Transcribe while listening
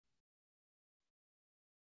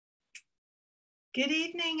Good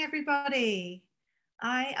evening, everybody.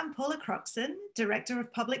 I am Paula Croxon, Director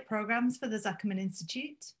of Public Programs for the Zuckerman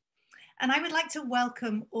Institute, and I would like to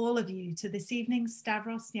welcome all of you to this evening's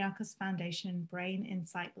Stavros Niarchos Foundation Brain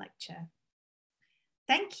Insight Lecture.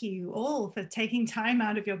 Thank you all for taking time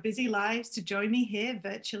out of your busy lives to join me here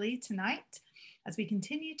virtually tonight as we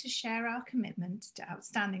continue to share our commitment to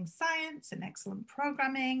outstanding science and excellent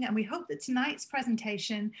programming. And we hope that tonight's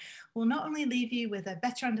presentation will not only leave you with a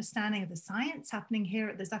better understanding of the science happening here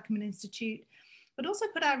at the Zuckerman Institute, but also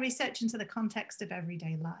put our research into the context of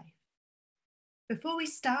everyday life. Before we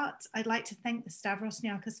start, I'd like to thank the Stavros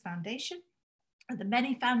Niarchos Foundation and the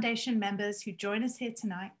many foundation members who join us here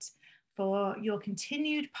tonight for your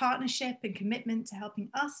continued partnership and commitment to helping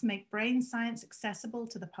us make brain science accessible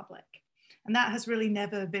to the public. And that has really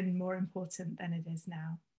never been more important than it is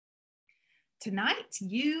now. Tonight,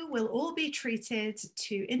 you will all be treated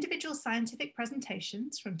to individual scientific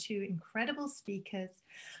presentations from two incredible speakers,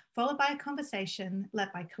 followed by a conversation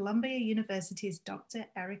led by Columbia University's Dr.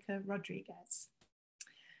 Erica Rodriguez.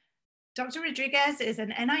 Dr. Rodriguez is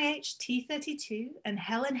an NIH T32 and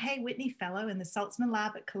Helen Hay Whitney Fellow in the Saltzman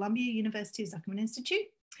Lab at Columbia University Zuckerman Institute.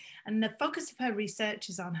 And the focus of her research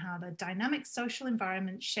is on how the dynamic social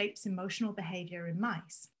environment shapes emotional behavior in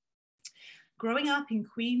mice. Growing up in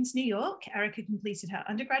Queens, New York, Erica completed her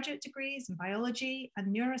undergraduate degrees in biology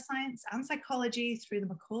and neuroscience and psychology through the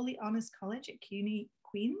Macaulay Honors College at CUNY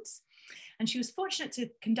Queens. And she was fortunate to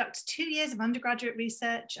conduct 2 years of undergraduate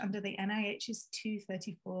research under the NIH's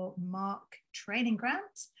 234 MARC training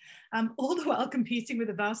grant, all the while competing with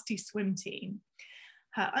the varsity swim team.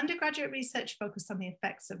 Her undergraduate research focused on the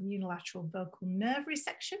effects of unilateral vocal nerve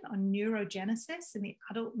resection on neurogenesis in the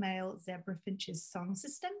adult male zebra finch's song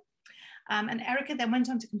system. And Erica then went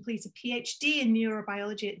on to complete a PhD in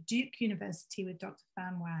neurobiology at Duke University with Dr.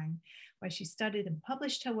 Fan Wang, where she studied and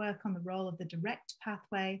published her work on the role of the direct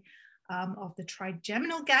pathway of the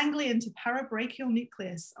trigeminal ganglion to parabrachial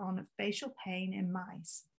nucleus on facial pain in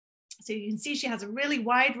mice. So you can see she has a really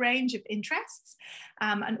wide range of interests,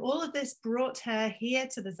 and all of this brought her here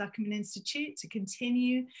to the Zuckerman Institute to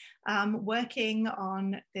continue working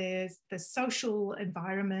on the social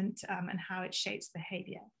environment and how it shapes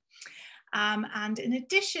behavior. And in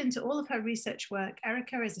addition to all of her research work,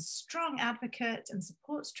 Erica is a strong advocate and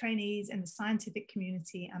supports trainees in the scientific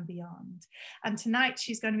community and beyond. And tonight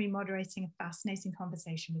she's going to be moderating a fascinating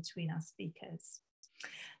conversation between our speakers.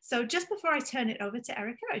 So just before I turn it over to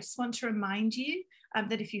Erica, I just want to remind you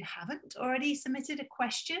that if you haven't already submitted a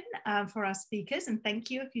question for our speakers, and thank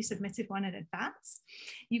you if you submitted one in advance,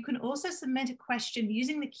 you can also submit a question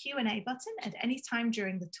using the Q&A button at any time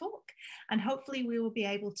during the talk, and hopefully we will be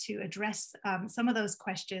able to address some of those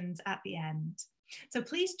questions at the end. So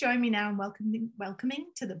please join me now in welcoming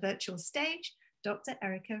to the virtual stage, Dr.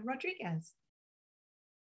 Erica Rodriguez.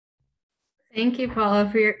 Thank you, Paula,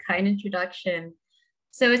 for your kind introduction.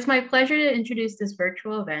 So it's my pleasure to introduce this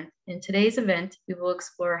virtual event. In today's event, we will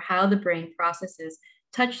explore how the brain processes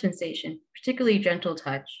touch sensation, particularly gentle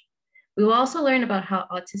touch. We will also learn about how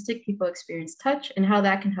autistic people experience touch and how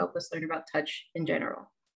that can help us learn about touch in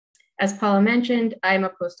general. As Paula mentioned, I'm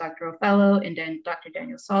a postdoctoral fellow in Dr.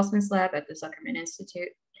 Daniel Salzman's lab at the Zuckerman Institute.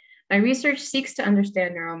 My research seeks to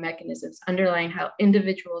understand neural mechanisms underlying how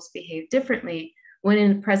individuals behave differently when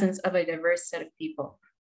in the presence of a diverse set of people.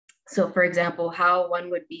 So for example, how one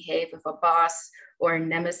would behave with a boss or a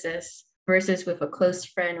nemesis versus with a close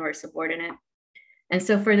friend or a subordinate. And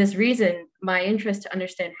so for this reason, my interest to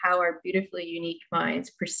understand how our beautifully unique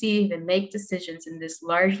minds perceive and make decisions in this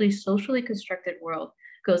largely socially constructed world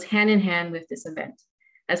goes hand in hand with this event,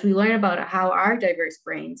 as we learn about how our diverse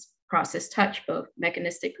brains process touch both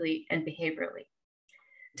mechanistically and behaviorally.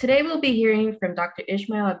 Today, we'll be hearing from Dr.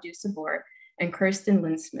 Ishmail Abdus-Saboor and Kirsten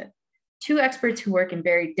Lindsmith, two experts who work in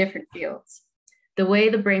very different fields: the way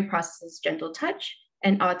the brain processes gentle touch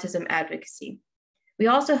and autism advocacy. We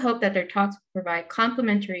also hope that their talks will provide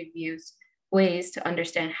complementary ways to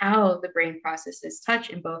understand how the brain processes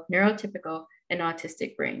touch in both neurotypical and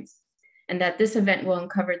autistic brains, and that this event will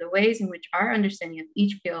uncover the ways in which our understanding of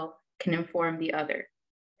each field can inform the other.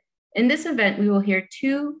 In this event, we will hear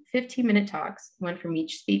two 15-minute talks, one from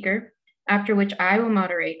each speaker, after which I will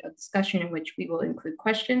moderate a discussion in which we will include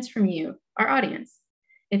questions from you, our audience.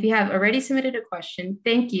 If you have already submitted a question,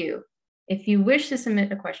 thank you. If you wish to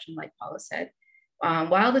submit a question, like Paula said,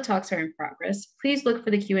 while the talks are in progress, please look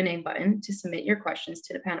for the Q&A button to submit your questions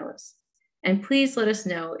to the panelists. And please let us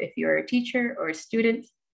know if you're a teacher or a student.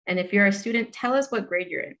 And if you're a student, tell us what grade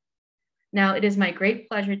you're in. Now, it is my great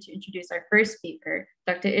pleasure to introduce our first speaker,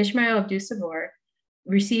 Dr. Ishmail Abdus-Saboor,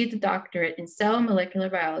 received a doctorate in cell molecular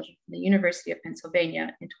biology from the University of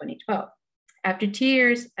Pennsylvania in 2012. After 2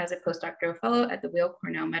 years as a postdoctoral fellow at the Weill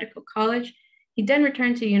Cornell Medical College, he then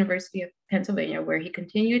returned to the University of Pennsylvania, where he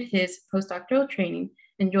continued his postdoctoral training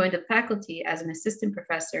and joined the faculty as an assistant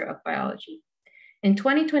professor of biology. In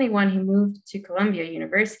 2021, he moved to Columbia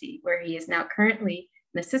University, where he is now currently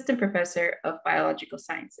an assistant professor of biological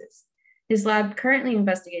sciences. His lab currently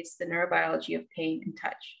investigates the neurobiology of pain and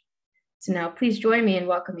touch. So now please join me in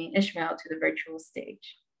welcoming Ishmael to the virtual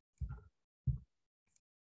stage.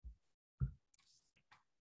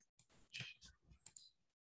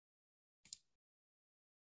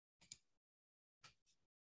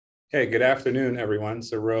 Hey, good afternoon, everyone.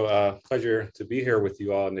 It's a real pleasure to be here with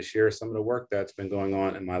you all and to share some of the work that's been going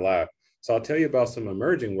on in my lab. So I'll tell you about some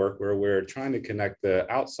emerging work where we're trying to connect the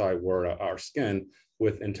outside world, our skin,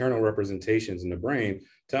 with internal representations in the brain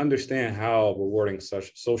to understand how rewarding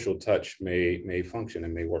such social touch may function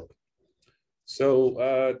and may work.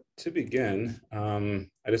 So to begin,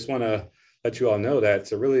 I just want to let you all know that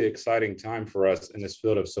it's a really exciting time for us in this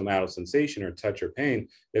field of somatosensation or touch or pain.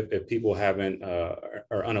 If people haven't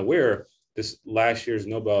are unaware, this last year's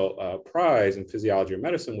Nobel Prize in Physiology or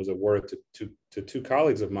Medicine was awarded to two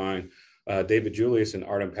colleagues of mine, David Julius and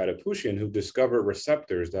Artem Patapushian, who discovered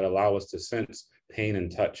receptors that allow us to sense pain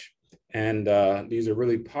and touch. And these are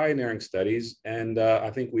really pioneering studies. And I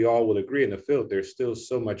think we all will agree in the field, there's still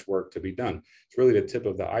so much work to be done. It's really the tip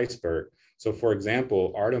of the iceberg. So for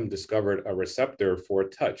example, Artem discovered a receptor for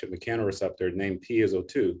touch, a mechanoreceptor named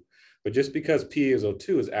piezo2. But just because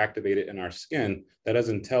piezo2 is activated in our skin, that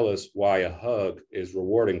doesn't tell us why a hug is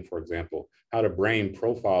rewarding, for example, how the brain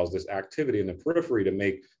profiles this activity in the periphery to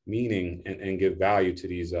make meaning and give value to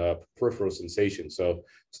these peripheral sensations. So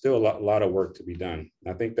still a lot of work to be done.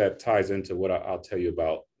 And I think that ties into what I'll tell you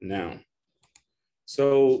about now.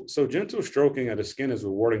 So gentle stroking of the skin is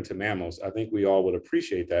rewarding to mammals. I think we all would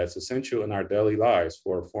appreciate that. It's essential in our daily lives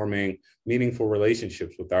for forming meaningful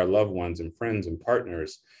relationships with our loved ones and friends and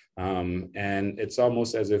partners. And it's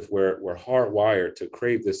almost as if we're hardwired to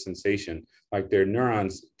crave this sensation, like there are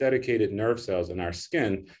neurons, dedicated nerve cells in our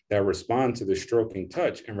skin that respond to the stroking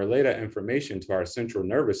touch and relay that information to our central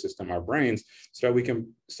nervous system, our brains, so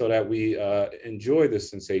that we enjoy this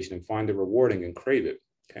sensation and find it rewarding and crave it.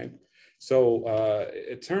 Okay. So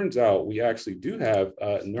it turns out we actually do have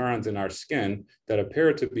neurons in our skin that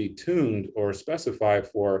appear to be tuned or specified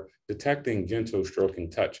for detecting gentle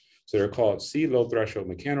stroking touch. So they're called C low threshold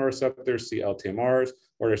mechanoreceptors, CLTMRs,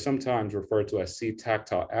 or they're sometimes referred to as C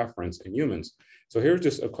tactile afferents in humans. So here's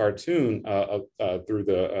just a cartoon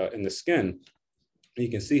in the skin. You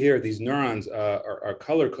can see here these neurons are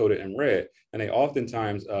color coded in red, and they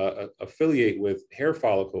oftentimes affiliate with hair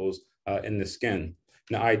follicles in the skin.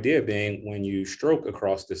 And the idea being when you stroke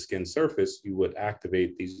across the skin surface, you would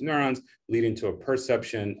activate these neurons, leading to a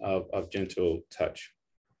perception of gentle touch.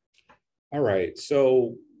 All right,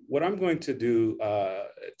 so what I'm going to do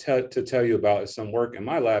to tell you about is some work in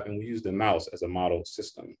my lab, and we use the mouse as a model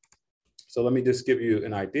system. So let me just give you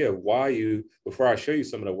an idea of why before I show you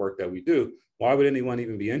some of the work that we do, why would anyone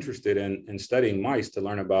even be interested in studying mice to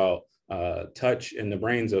learn about touch in the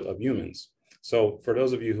brains of humans? So for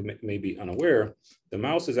those of you who may be unaware, the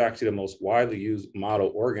mouse is actually the most widely used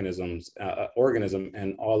model organism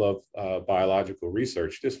in all of biological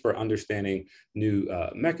research, just for understanding new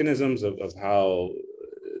mechanisms of how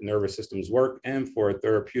nervous systems work and for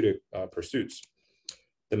therapeutic pursuits.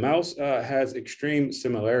 The mouse has extreme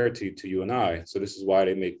similarity to you and I. So this is why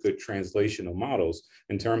they make good translational models.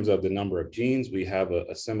 In terms of the number of genes, we have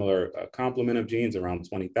a similar complement of genes, around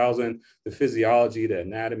 20,000. The physiology, the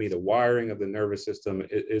anatomy, the wiring of the nervous system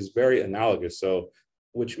is very analogous. So,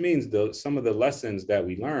 which means some of the lessons that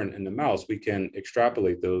we learn in the mouse, we can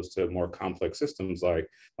extrapolate those to more complex systems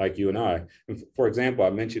like you and I. And for example, I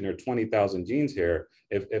mentioned there are 20,000 genes here.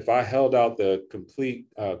 If I held out the complete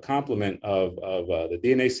complement of the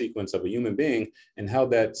DNA sequence of a human being and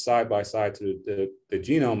held that side by side to the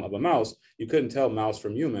genome of a mouse, you couldn't tell mouse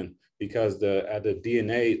from human because at the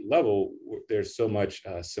DNA level, there's so much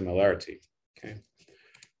similarity, okay?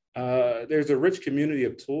 There's a rich community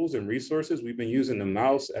of tools and resources. We've been using the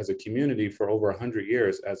mouse as a community for over 100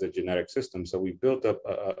 years as a genetic system. So we built up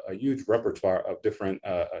a huge repertoire of different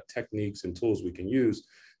techniques and tools we can use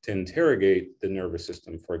to interrogate the nervous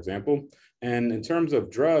system, for example. And in terms of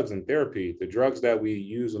drugs and therapy, the drugs that we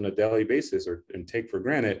use on a daily basis and take for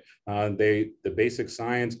granted, the basic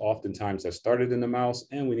science oftentimes has started in the mouse,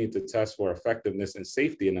 and we need to test for effectiveness and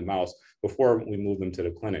safety in the mouse before we move them to the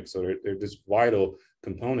clinic. So they're just vital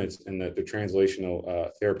components in the translational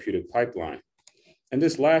therapeutic pipeline. And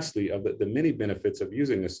this lastly, of the many benefits of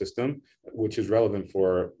using this system, which is relevant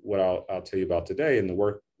for what I'll tell you about today and the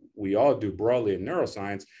work we all do broadly in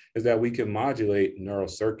neuroscience is that we can modulate neural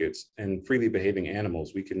circuits in freely behaving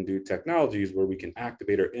animals. We can do technologies where we can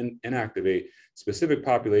activate or inactivate specific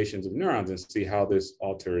populations of neurons and see how this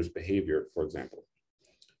alters behavior, for example.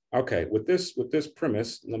 Okay, with this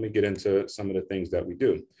premise, let me get into some of the things that we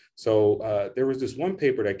do. So there was this one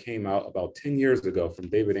paper that came out about 10 years ago from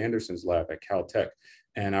David Anderson's lab at Caltech.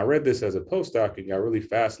 And I read this as a postdoc and got really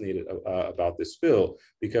fascinated about this field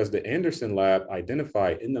because the Anderson lab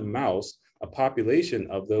identified in the mouse a population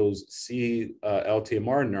of those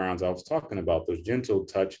LTMR neurons I was talking about, those gentle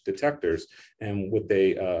touch detectors. And what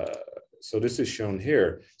they, so this is shown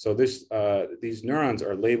here. So these neurons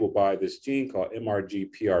are labeled by this gene called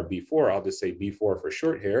MRGPRB4. I'll just say B4 for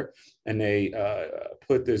short here. And they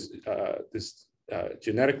put this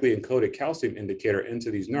genetically encoded calcium indicator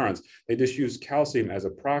into these neurons. They just use calcium as a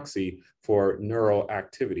proxy for neural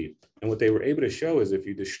activity. And what they were able to show is if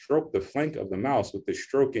you just stroke the flank of the mouse with the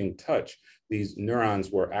stroking touch, these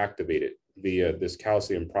neurons were activated via this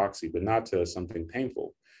calcium proxy, but not to something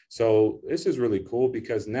painful. So this is really cool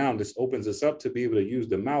because now this opens us up to be able to use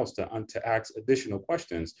the mouse to ask additional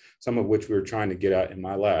questions, some of which we were trying to get at in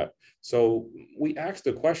my lab. So we asked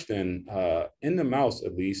the question, in the mouse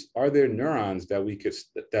at least, are there neurons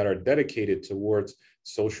that are dedicated towards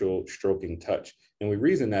social stroking touch? And we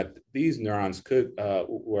reasoned that these neurons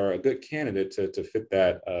were a good candidate to fit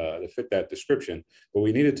that description, but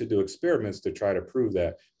we needed to do experiments to try to prove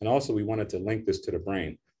that. And also we wanted to link this to the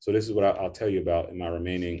brain. So this is what I'll tell you about in my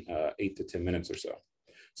remaining 8 to 10 minutes or so.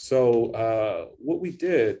 So what we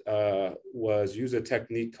did was use a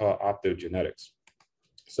technique called optogenetics.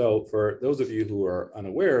 So for those of you who are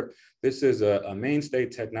unaware, this is a mainstay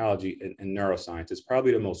technology in neuroscience. It's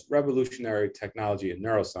probably the most revolutionary technology in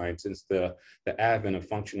neuroscience since the advent of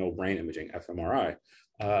functional brain imaging, fMRI.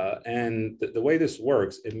 And the way this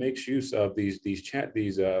works, it makes use of these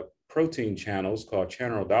protein channels called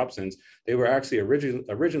channelrhodopsins. They were actually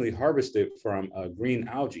originally harvested from green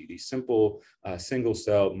algae, these simple single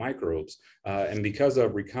cell microbes. And because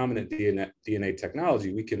of recombinant DNA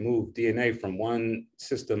technology, we can move DNA from one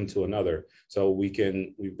system to another. So we've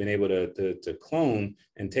been able to clone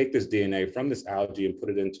and take this DNA from this algae and put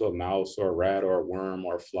it into a mouse or a rat or a worm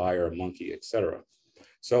or a fly or a monkey, et cetera.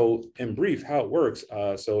 So in brief, how it works,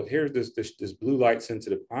 so here's this blue light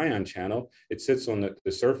sensitive ion channel. It sits on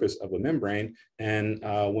the surface of a membrane, and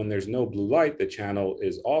when there's no blue light, the channel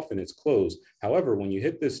is off and it's closed. However, when you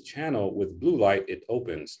hit this channel with blue light, it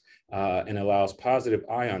opens and allows positive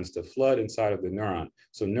ions to flood inside of the neuron.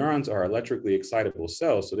 So neurons are electrically excitable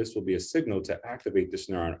cells, so this will be a signal to activate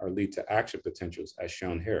this neuron or lead to action potentials as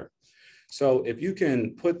shown here. So if you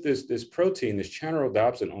can put this protein, this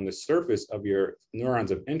channelrhodopsin, on the surface of your neurons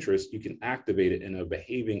of interest, you can activate it in a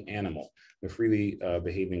behaving animal, a freely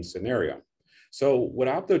behaving scenario. So what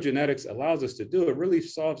optogenetics allows us to do, it really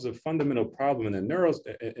solves a fundamental problem in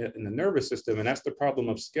the nervous system, and that's the problem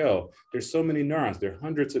of scale. There's so many neurons, there are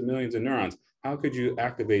hundreds of millions of neurons. How could you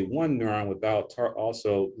activate one neuron without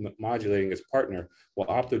also modulating its partner? Well,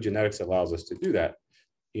 optogenetics allows us to do that.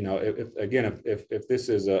 You know, if this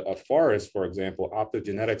is a forest, for example,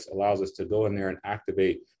 optogenetics allows us to go in there and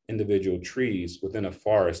activate individual trees within a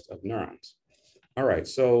forest of neurons. All right,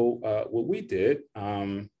 so what we did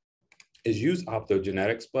is use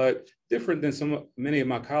optogenetics, but different than many of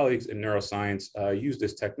my colleagues in neuroscience use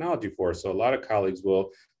this technology for. So a lot of colleagues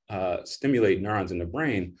will stimulate neurons in the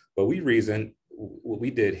brain, but what we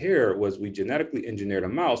did here was we genetically engineered a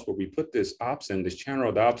mouse where we put this opsin, this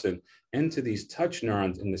channelrhodopsin, into these touch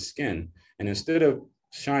neurons in the skin. And instead of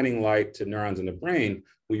shining light to neurons in the brain,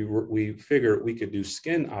 we figured we could do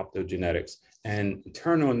skin optogenetics and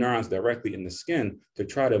turn on neurons directly in the skin to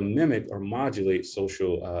try to mimic or modulate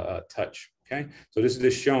social touch. Okay, so this is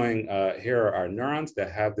just showing, here are our neurons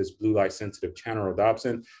that have this blue light sensitive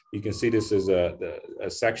channelrhodopsin. You can see this is a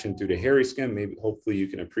section through the hairy skin. Maybe, hopefully you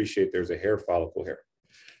can appreciate there's a hair follicle here.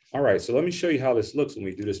 All right, so let me show you how this looks when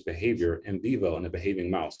we do this behavior in vivo in a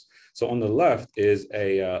behaving mouse. So on the left is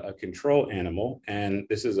a control animal, and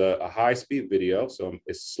this is a high-speed video, so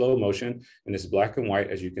it's slow motion, and it's black and white,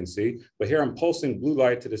 as you can see. But here I'm pulsing blue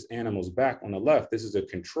light to this animal's back. On the left, this is a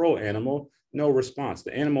control animal, no response.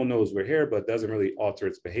 The animal knows we're here, but doesn't really alter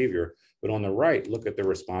its behavior. But on the right, look at the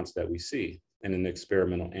response that we see in an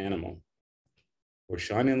experimental animal. We're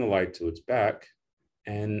shining the light to its back,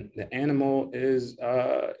 and the animal is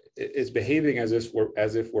behaving as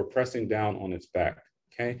if we're pressing down on its back.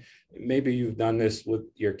 Okay, maybe you've done this with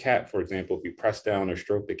your cat, for example. If you press down or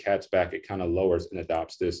stroke the cat's back, it kind of lowers and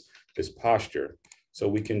adopts this posture. So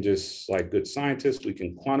we can just, like good scientists, we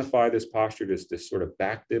can quantify this posture, this sort of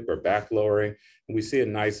back dip or back lowering. And we see a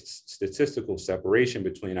nice statistical separation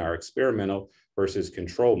between our experimental versus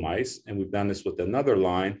control mice. And we've done this with another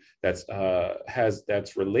line that's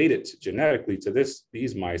related genetically to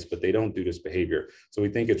these mice, but they don't do this behavior. So we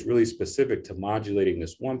think it's really specific to modulating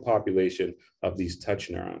this one population of these touch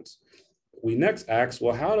neurons. We next asked,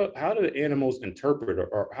 well, how do the animals interpret,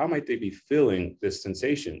 or how might they be feeling this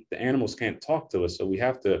sensation? The animals can't talk to us, so we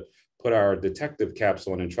have to put our detective caps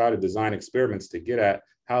on and try to design experiments to get at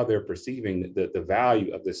how they're perceiving the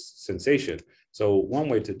value of this sensation. So one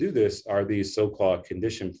way to do this are these so-called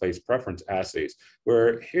condition-place preference assays,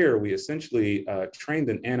 where here we essentially trained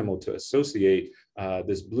an animal to associate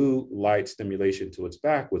this blue light stimulation to its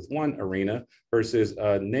back with one arena versus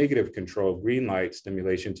a negative control green light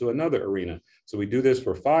stimulation to another arena. So we do this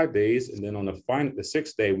for 5 days, and then on the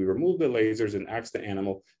 6th day, we remove the lasers and ask the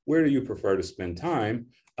animal, where do you prefer to spend time?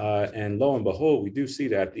 And lo and behold, we do see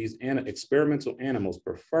that these experimental animals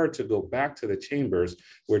prefer to go back to the chambers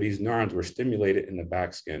where these neurons were stimulated in the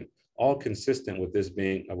back skin, all consistent with this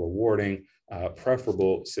being a rewarding,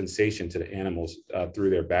 preferable sensation to the animals through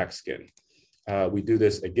their back skin. We do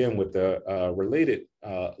this again with the related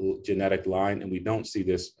genetic line, and we don't see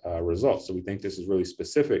this result. So we think this is really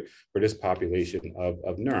specific for this population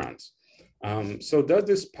of neurons. So does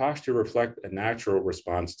this posture reflect a natural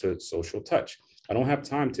response to social touch? I don't have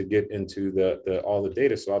time to get into all the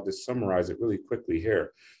data, so I'll just summarize it really quickly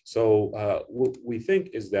here. So what we think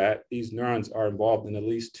is that these neurons are involved in at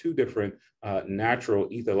least 2 different natural,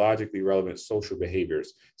 ethologically relevant social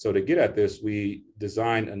behaviors. So to get at this, we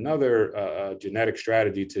designed another genetic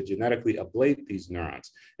strategy to genetically ablate these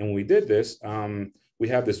neurons. And when we did this, we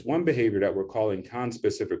have this one behavior that we're calling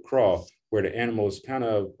conspecific crawl, where the animals kind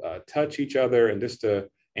of touch each other and just to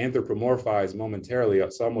anthropomorphize momentarily.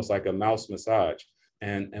 It's almost like a mouse massage.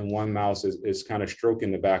 And one mouse is kind of stroking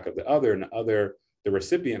the back of the other, and the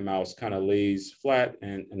recipient mouse kind of lays flat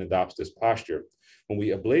and adopts this posture. When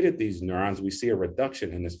we ablated these neurons, we see a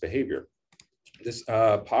reduction in this behavior. This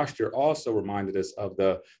posture also reminded us of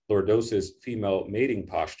the lordosis female mating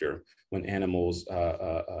posture when animals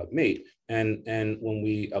mate. And when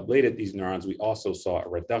we ablated these neurons, we also saw a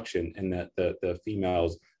reduction in the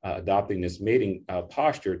females adopting this mating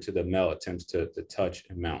posture to the male attempts to touch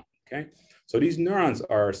and mount, okay? So these neurons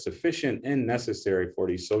are sufficient and necessary for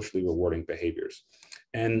these socially rewarding behaviors.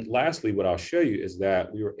 And lastly, what I'll show you is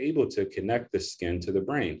that we were able to connect the skin to the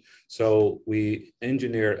brain. So we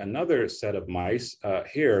engineered another set of mice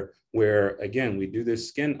here, where again, we do this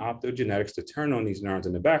skin optogenetics to turn on these neurons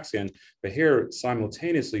in the back skin, but here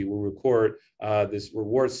simultaneously we'll record this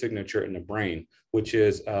reward signature in the brain, which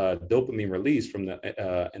is dopamine release from in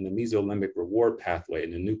the mesolimbic reward pathway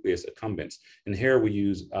in the nucleus accumbens. And here we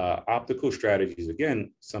use optical strategies,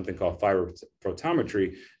 again, something called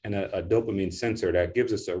photometry, and a dopamine sensor that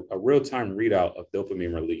gives us a real-time readout of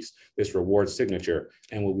dopamine release, this reward signature.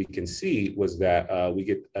 And what we can see was that we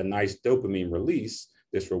get a nice dopamine release,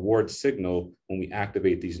 this reward signal, when we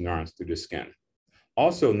activate these neurons through the skin.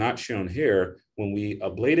 Also not shown here, when we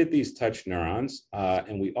ablated these touch neurons,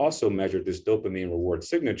 and we also measured this dopamine reward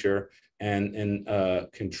signature, and in a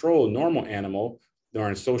control normal animal,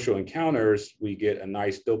 during social encounters, we get a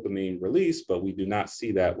nice dopamine release, but we do not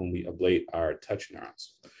see that when we ablate our touch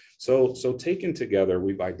neurons. So taken together,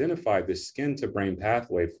 we've identified this skin to brain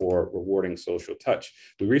pathway for rewarding social touch.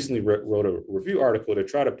 We recently wrote a review article to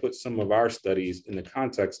try to put some of our studies in the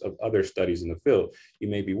context of other studies in the field. You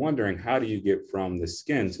may be wondering, how do you get from the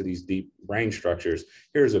skin to these deep brain structures?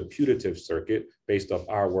 Here's a putative circuit based off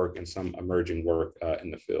our work and some emerging work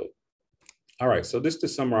in the field. All right, so just to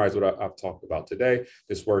summarize what I've talked about today,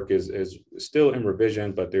 this work is still in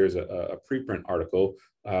revision, but there's a preprint article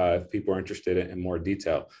if people are interested in more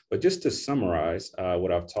detail. But just to summarize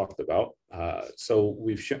what I've talked about, so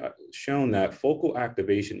we've shown that focal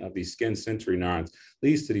activation of these skin sensory neurons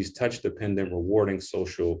leads to these touch-dependent, rewarding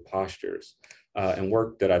social postures. And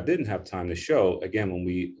work that I didn't have time to show, again,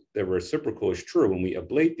 the reciprocal is true. When we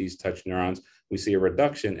ablate these touch neurons, we see a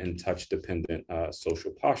reduction in touch-dependent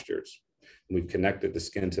social postures. We've connected the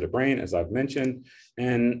skin to the brain, as I've mentioned.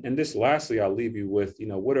 And this lastly, I'll leave you with,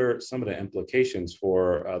 what are some of the implications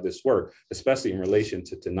for this work, especially in relation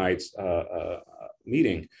to tonight's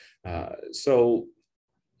meeting. So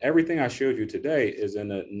everything I showed you today is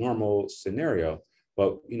in a normal scenario,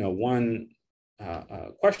 but one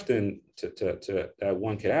question that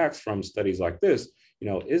one could ask from studies like this,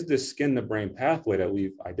 is this skin to brain pathway that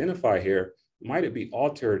we've identified here, might it be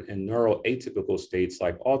altered in neural atypical states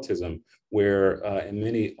like autism, where in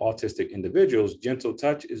many autistic individuals, gentle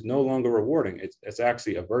touch is no longer rewarding, it's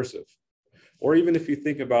actually aversive. Or even if you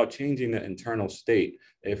think about changing the internal state,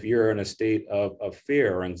 if you're in a state of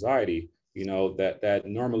fear or anxiety, you know, that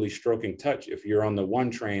normally stroking touch, if you're on the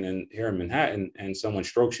 1 train and here in Manhattan and someone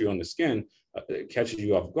strokes you on the skin, it catches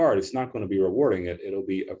you off guard, it's not going to be rewarding. It'll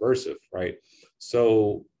be aversive, right?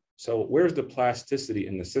 So where's the plasticity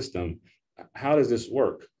in the system? How does this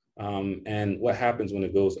work? And what happens when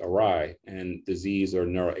it goes awry and disease or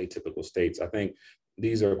neuroatypical states? I think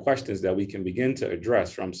these are questions that we can begin to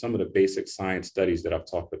address from some of the basic science studies that I've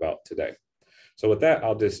talked about today. So with that,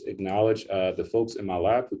 I'll just acknowledge the folks in my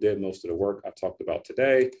lab who did most of the work I talked about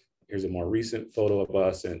today. Here's a more recent photo of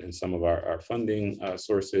us and some of our funding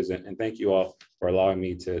sources. And thank you all for allowing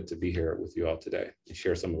me to be here with you all today and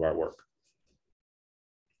share some of our work.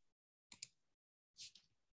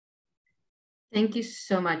 Thank you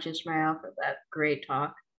so much, Ishmael, for that great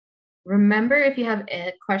talk. Remember, if you have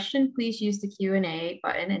a question, please use the Q&A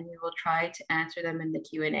button and we will try to answer them in the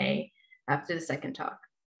Q&A after the second talk.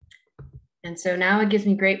 And so now it gives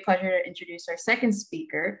me great pleasure to introduce our second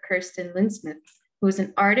speaker, Kirsten Lindsmith, who is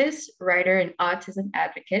an artist, writer, and autism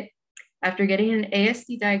advocate. After getting an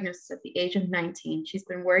ASD diagnosis at the age of 19, she's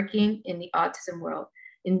been working in the autism world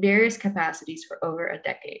in various capacities for over a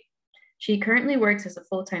decade. She currently works as a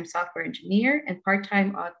full-time software engineer and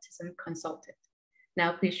part-time autism consultant.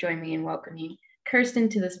 Now, please join me in welcoming Kirsten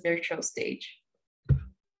to this virtual stage.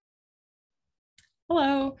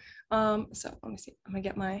 Hello. So let me see. I'm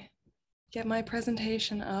gonna get my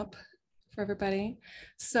presentation up for everybody.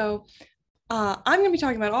 So I'm gonna be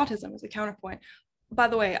talking about autism as a counterpoint. By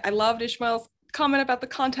the way, I loved Ishmael's comment about the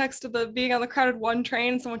context of the being on the crowded 1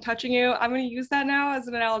 train and someone touching you. I'm going to use that now as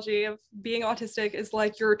an analogy of being autistic is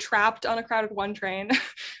like you're trapped on a crowded 1 train.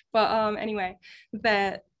 But anyway,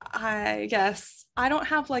 that I guess I don't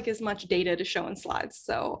have like as much data to show in slides.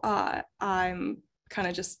 So I'm kind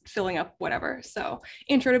of just filling up whatever. So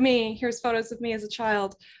intro to me, here's photos of me as a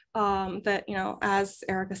child that, you know, as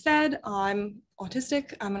Erica said, I'm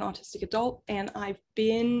autistic. I'm an autistic adult and I've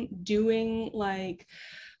been doing like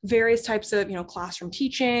various types of, you know, classroom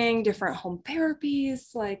teaching, different home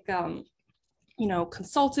therapies, like, you know,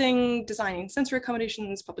 consulting, designing sensory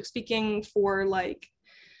accommodations, public speaking for like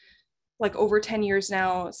over 10 years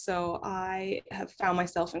now. So I have found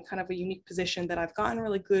myself in kind of a unique position that I've gotten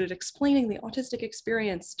really good at explaining the autistic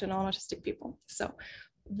experience to non-autistic people. So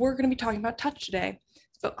we're going to be talking about touch today,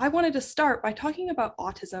 but I wanted to start by talking about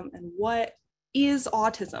autism and what is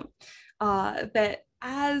autism. That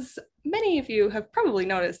as many of you have probably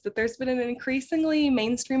noticed that there's been an increasingly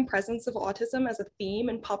mainstream presence of autism as a theme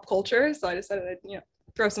in pop culture. So I decided to, you know,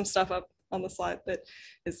 throw some stuff up on the slide that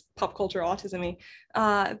is pop culture autism-y.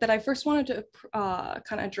 That I first wanted to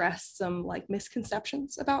kind of address some like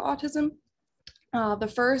misconceptions about autism. The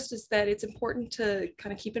first is that it's important to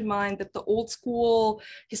kind of keep in mind that the old school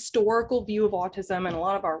historical view of autism and a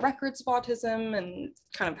lot of our records of autism and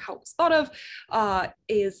kind of how it's thought of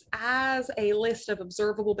is as a list of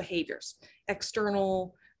observable behaviors,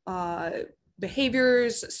 external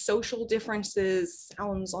behaviors, social differences,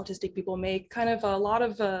 sounds autistic people make. Kind of a lot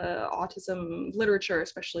of autism literature,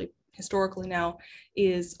 especially historically now,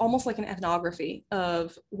 is almost like an ethnography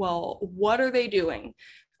of, well, what are they doing?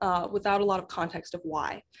 Without a lot of context of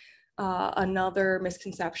why. Another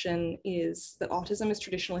misconception is that autism is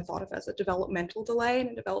traditionally thought of as a developmental delay and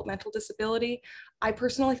a developmental disability. I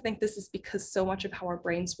personally think this is because so much of how our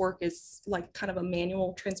brains work is like kind of a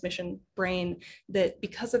manual transmission brain, that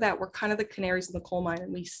because of that, we're kind of the canaries in the coal mine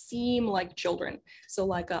and we seem like children. So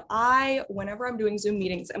like whenever I'm doing Zoom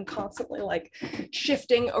meetings, I'm constantly like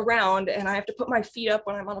shifting around and I have to put my feet up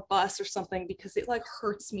when I'm on a bus or something because it like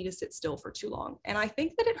hurts me to sit still for too long. And I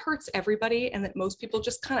think that it hurts everybody and that most people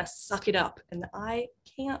just kind of suck it up, and I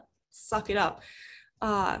can't suck it up.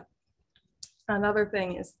 Another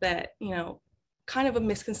thing is that, you know, kind of a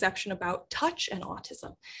misconception about touch and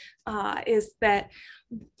autism is that,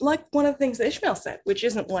 like one of the things that Ishmael said, which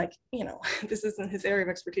isn't like, you know, this isn't his area of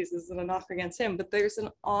expertise, this isn't a knock against him, but there's an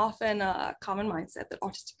often common mindset that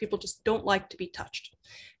autistic people just don't like to be touched,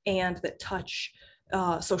 and that touch,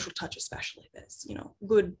 social touch especially, that's, you know,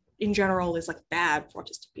 good in general is like bad for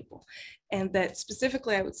autistic people. And that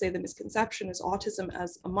specifically, I would say the misconception is autism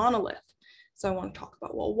as a monolith. So I want to talk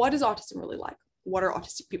about, well, what is autism really like? What are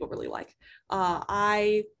autistic people really like?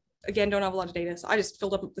 I, again, don't have a lot of data, so I just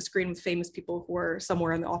filled up the screen with famous people who are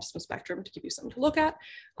somewhere in the autism spectrum to give you something to look at.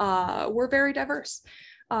 We're very diverse.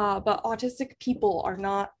 But autistic people are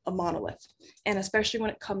not a monolith. And especially when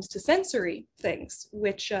it comes to sensory things,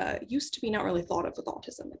 which used to be not really thought of with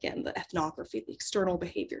autism. Again, the ethnography, the external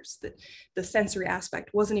behaviors, the sensory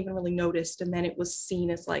aspect wasn't even really noticed. And then it was seen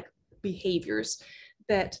as like behaviors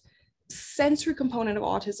that sensory component of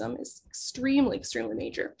autism is extremely, extremely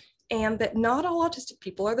major, and that not all autistic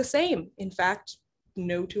people are the same. In fact,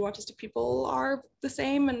 no two autistic people are the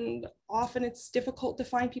same, and often it's difficult to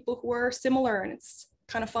find people who are similar, and it's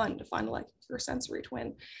kind of fun to find like your sensory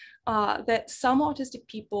twin. That some autistic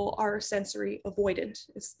people are sensory avoidant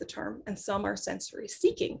is the term, and some are sensory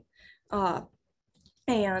seeking.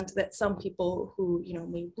 And that some people who, you know,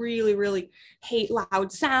 may really, really hate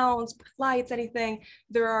loud sounds, lights, anything,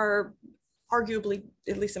 there are arguably,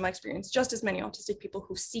 at least in my experience, just as many autistic people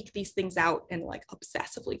who seek these things out and like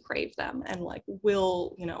obsessively crave them and like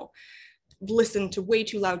will, you know, listen to way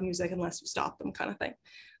too loud music unless you stop them, kind of thing.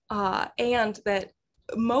 And that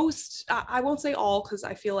most, I won't say all, because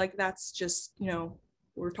I feel like that's just, you know,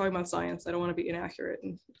 we're talking about science. I don't want to be inaccurate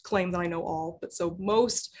and claim that I know all, but so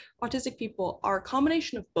most autistic people are a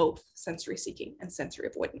combination of both sensory seeking and sensory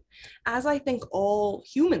avoidant, as I think all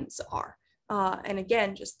humans are. And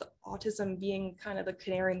again, just the autism being kind of the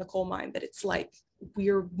canary in the coal mine, that it's like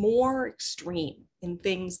we're more extreme in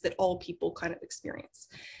things that all people kind of experience.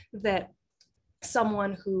 That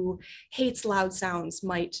someone who hates loud sounds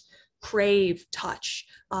might crave touch.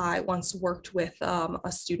 I once worked with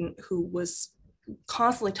a student who was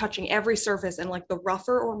constantly touching every surface, and like the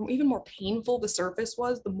rougher or even more painful the surface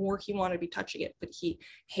was, the more he wanted to be touching it, but he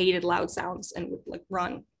hated loud sounds and would like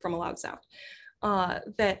run from a loud sound.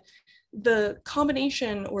 That the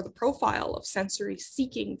combination or the profile of sensory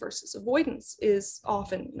seeking versus avoidance is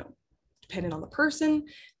often, you know, dependent on the person,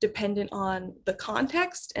 dependent on the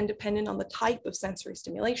context, and dependent on the type of sensory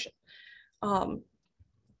stimulation.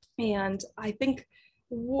 And I think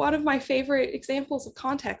one of my favorite examples of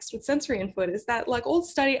context with sensory input is that like old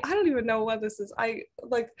study, I don't even know what this is. I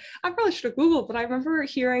probably should have Googled, but I remember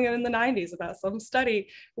hearing it in the 90s about some study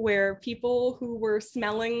where people who were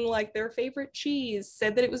smelling like their favorite cheese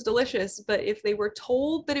said that it was delicious, but if they were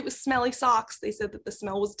told that it was smelly socks, they said that the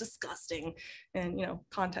smell was disgusting. And, you know,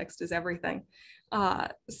 context is everything.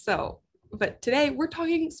 But today we're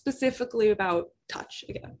talking specifically about touch,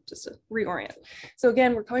 again, just to reorient. So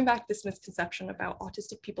again, we're coming back to this misconception about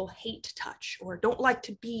autistic people hate touch or don't like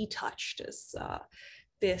to be touched. As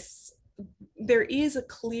there is a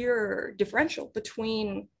clear differential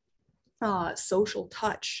between social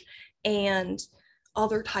touch and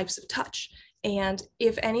other types of touch. And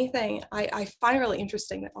if anything, I find it really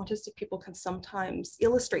interesting that autistic people can sometimes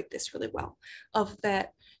illustrate this really well, of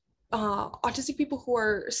that autistic people who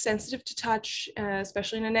are sensitive to touch,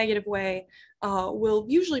 especially in a negative way, will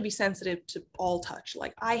usually be sensitive to all touch.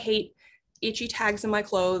 Like, I hate itchy tags in my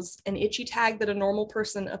clothes, an itchy tag that a normal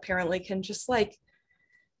person apparently can just like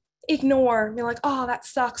ignore, be like, oh, that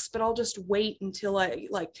sucks, but I'll just wait until I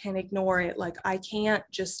like can ignore it. Like, I can't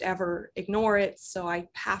just ever ignore it, so I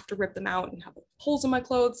have to rip them out and have holes in my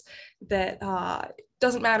clothes. That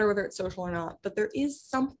doesn't matter whether it's social or not, but there is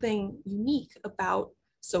something unique about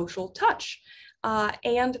social touch,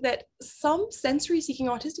 and that some sensory seeking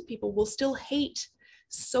autistic people will still hate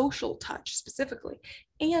social touch specifically.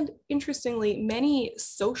 And interestingly, many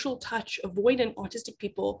social touch avoidant autistic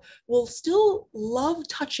people will still love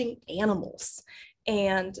touching animals.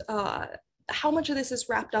 And how much of this is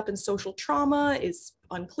wrapped up in social trauma is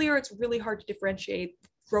unclear. It's really hard to differentiate.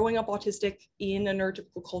 Growing up autistic in a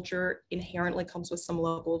neurotypical culture inherently comes with some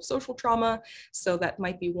level of social trauma. So that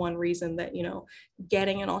might be one reason that, you know,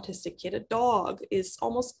 getting an autistic kid a dog is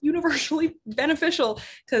almost universally beneficial,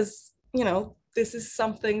 because, you know, this is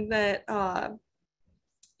something that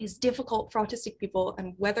is difficult for autistic people,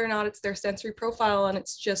 and whether or not it's their sensory profile and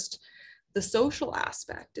it's just the social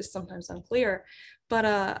aspect is sometimes unclear. But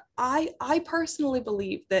I personally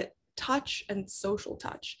believe that touch and social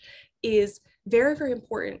touch is very, very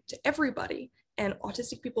important to everybody, and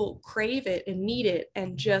autistic people crave it and need it,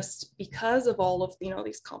 and just because of all of, you know,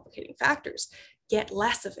 these complicating factors, get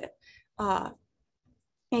less of it.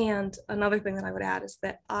 And another thing that I would add is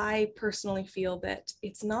that I personally feel that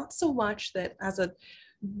it's not so much that, as a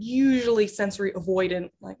usually sensory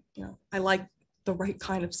avoidant, like, you know, I like the right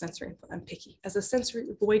kind of sensory input, I'm picky. As a sensory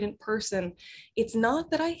avoidant person, it's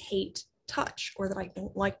not that I hate touch or that I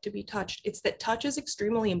don't like to be touched. It's that touch is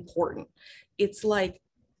extremely important. It's like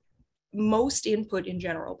most input in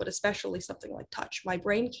general, but especially something like touch, my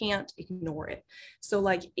brain can't ignore it. So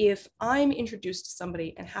like, if I'm introduced to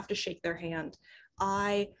somebody and have to shake their hand,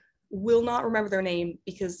 I will not remember their name,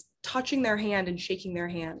 because touching their hand and shaking their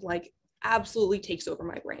hand like absolutely takes over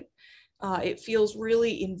my brain. It feels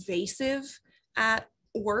really invasive at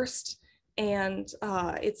worst, and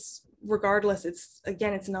it's, regardless, it's,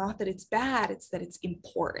 again, it's not that it's bad, it's that it's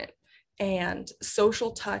important. And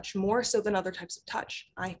social touch, more so than other types of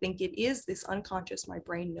touch, I think it is this unconscious, my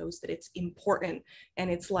brain knows that it's important,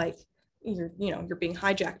 and it's like you're being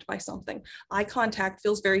hijacked by something. Eye contact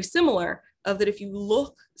feels very similar, of that if you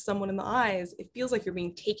look someone in the eyes, it feels like you're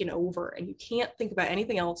being taken over and you can't think about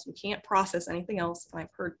anything else, you can't process anything else. And I've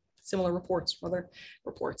heard similar reports from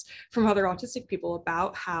other autistic people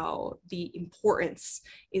about how the importance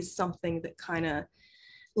is something that kind of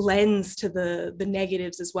lends to the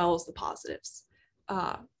negatives as well as the positives.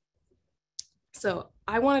 So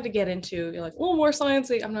I wanted to get into like a little more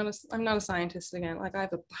sciencey. I'm not a scientist again. Like I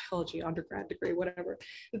have a biology undergrad degree, whatever.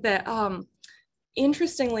 That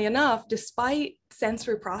interestingly enough, despite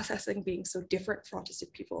sensory processing being so different for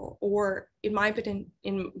autistic people, or in my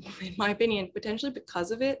opinion, potentially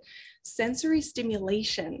because of it, sensory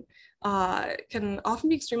stimulation can often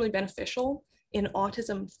be extremely beneficial in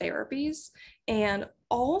autism therapies, and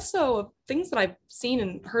also things that I've seen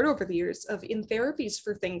and heard over the years of in therapies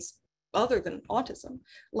for things other than autism,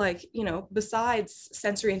 like, besides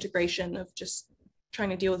sensory integration of just trying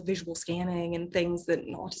to deal with visual scanning and things that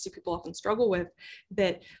autistic people often struggle with,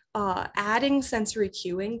 that adding sensory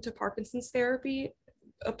cueing to Parkinson's therapy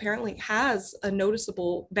apparently has a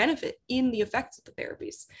noticeable benefit in the effects of the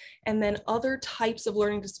therapies. And then other types of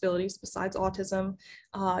learning disabilities besides autism,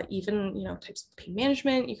 even types of pain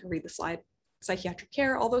management, you can read the slide, psychiatric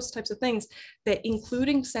care, all those types of things, that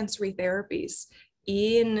including sensory therapies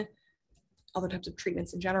in other types of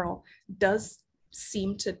treatments in general does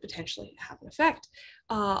seem to potentially have an effect.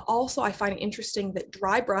 Also, I find it interesting that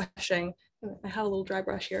dry brushing, I have a little dry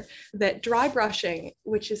brush here, that dry brushing,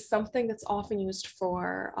 which is something that's often used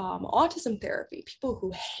for autism therapy, people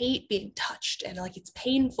who hate being touched and like it's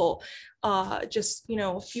painful, just,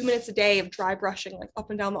 a few minutes a day of dry brushing, like up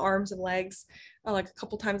and down the arms and legs, like a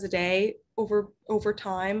couple times a day over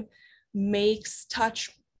time, makes touch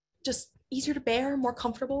just easier to bear, more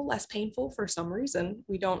comfortable, less painful for some reason.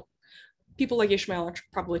 People like Ishmael are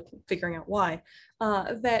probably figuring out why.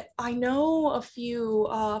 That I know a few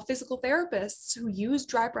physical therapists who use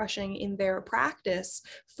dry brushing in their practice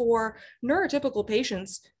for neurotypical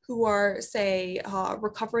patients who are, say,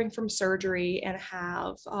 recovering from surgery and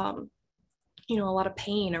have a lot of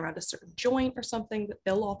pain around a certain joint or something, that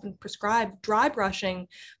they'll often prescribe dry brushing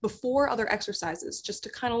before other exercises, just to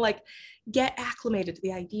kind of like get acclimated to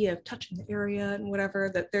the idea of touching the area and whatever,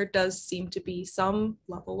 that there does seem to be some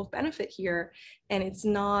level of benefit here. And it's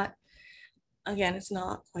not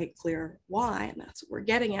quite clear why, and that's what we're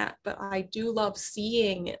getting at. But I do love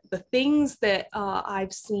seeing the things that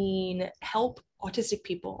I've seen help autistic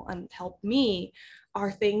people and help me are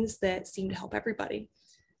things that seem to help everybody.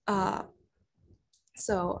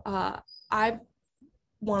 So I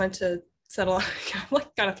wanted to settle on, I'm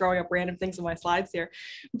like kind of throwing up random things in my slides here,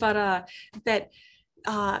 but that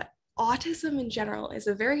autism in general is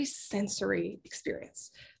a very sensory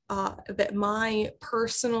experience. That my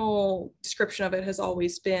personal description of it has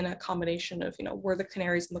always been a combination of, we're the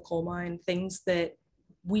canaries in the coal mine, things that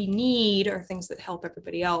we need are things that help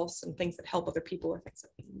everybody else, and things that help other people are things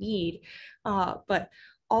that we need. But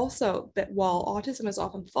also that while autism is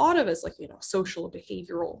often thought of as like, social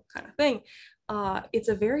behavioral kind of thing, it's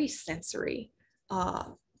a very sensory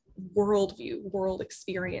world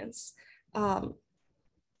experience.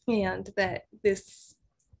 And that this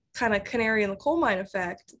kind of canary in the coal mine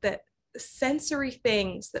effect, that sensory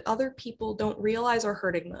things that other people don't realize are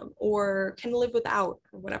hurting them or can live without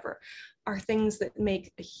or whatever, are things that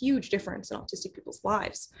make a huge difference in autistic people's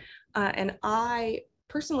lives. And I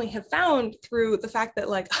personally have found through the fact that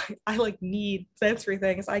like I like need sensory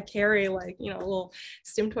things, I carry like little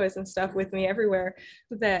stim toys and stuff with me everywhere,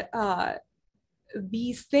 that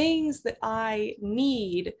these things that I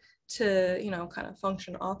need to kind of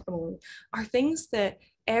function optimally are things that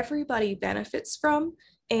everybody benefits from.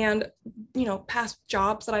 And past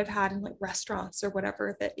jobs that I've had in like restaurants or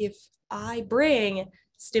whatever, that if I bring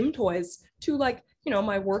stim toys to like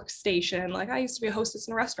my workstation, like I used to be a hostess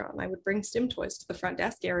in a restaurant and I would bring stim toys to the front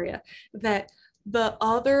desk area, that the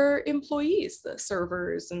other employees, the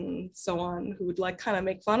servers and so on, who would like kind of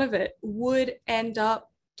make fun of it, would end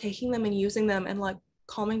up taking them and using them and like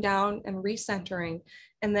calming down and recentering.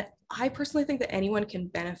 And that I personally think that anyone can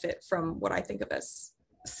benefit from what I think of as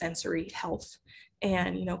sensory health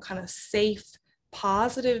and kind of safe,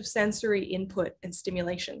 positive sensory input and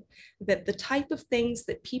stimulation, that the type of things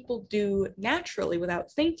that people do naturally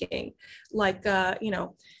without thinking, like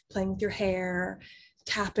playing with your hair,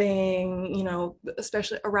 tapping,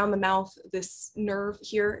 especially around the mouth, this nerve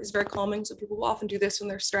here is very calming, so people will often do this when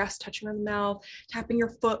they're stressed, touching on the mouth, tapping your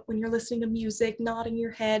foot when you're listening to music, nodding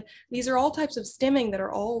your head. These are all types of stimming that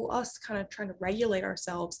are all us kind of trying to regulate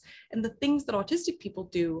ourselves. And the things that autistic people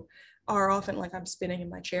do are often like, I'm spinning in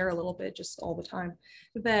my chair a little bit just all the time,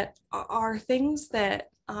 that are things that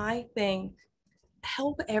I think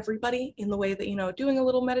help everybody in the way that, you know, doing a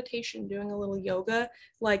little meditation, doing a little yoga,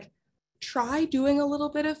 like try doing a little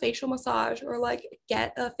bit of facial massage, or like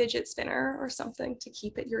get a fidget spinner or something to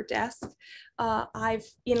keep at your desk. I've,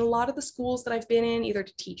 in a lot of the schools that I've been in, either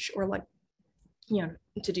to teach or like, you know,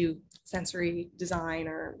 to do sensory design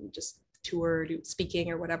or just tour, do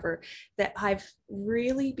speaking or whatever, that I've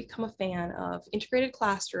really become a fan of integrated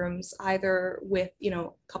classrooms, either with, you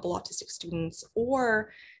know, a couple autistic students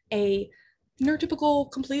or a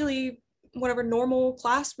neurotypical, completely whatever normal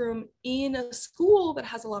classroom in a school that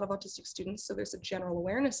has a lot of autistic students, so there's a general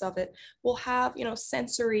awareness of it. We'll have, you know,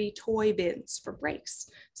 sensory toy bins for breaks,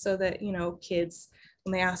 so that, you know, kids,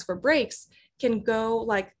 when they ask for breaks, can go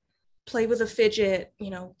like play with a fidget, you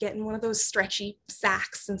know, get in one of those stretchy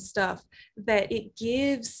sacks and stuff, that it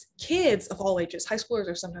gives kids of all ages, high schoolers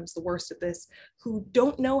are sometimes the worst at this, who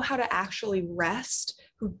don't know how to actually rest,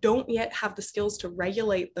 who don't yet have the skills to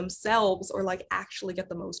regulate themselves or like actually get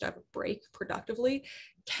the most out of a break productively,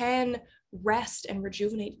 can rest and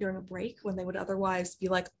rejuvenate during a break when they would otherwise be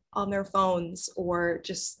like on their phones or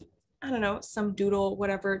just, I don't know, some doodle,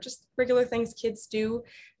 whatever, just regular things kids do,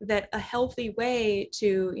 that a healthy way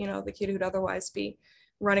to, you know, the kid who'd otherwise be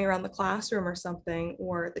running around the classroom or something,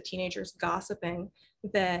 or the teenagers gossiping,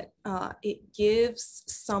 that it gives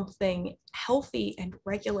something healthy and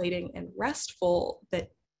regulating and restful that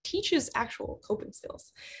teaches actual coping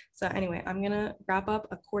skills. So anyway, I'm gonna wrap up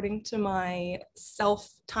according to my self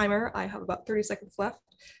timer. I have about 30 seconds left.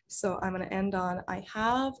 So I'm gonna end on, I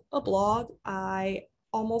have a blog. I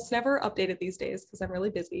almost never updated these days because I'm really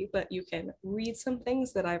busy, but you can read some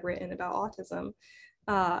things that I've written about autism.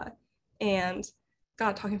 And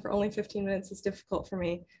God, talking for only 15 minutes is difficult for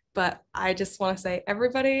me, but I just want to say,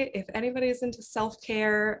 everybody, if anybody is into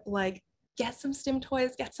self-care, like get some stim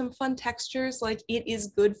toys, get some fun textures, like it is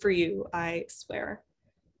good for you, I swear.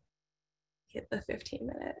 Hit the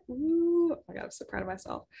 15-minute. Ooh, oh my God, I'm so proud of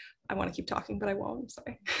myself. I want to keep talking, but I won't, I'm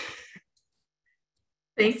sorry.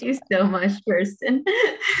 Thank you so much, Kirsten.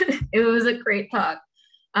 It was a great talk.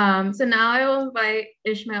 So now I will invite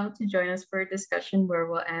Ishmael to join us for a discussion where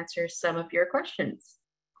we'll answer some of your questions.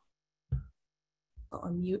 I'll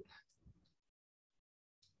unmute.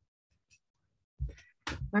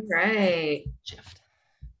 All right.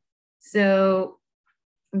 So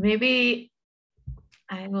maybe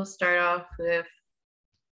I will start off with,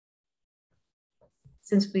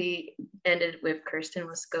 since we ended with Kirsten,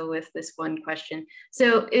 let's go with this one question.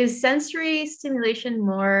 So is sensory stimulation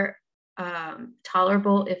more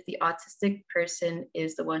tolerable if the autistic person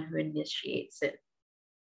is the one who initiates it?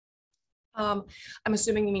 I'm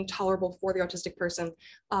assuming you mean tolerable for the autistic person.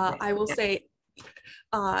 I will say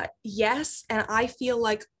yes, and I feel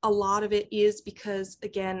like a lot of it is because,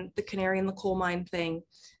 again, the canary in the coal mine thing,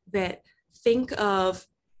 that think of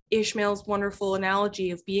Ishmael's wonderful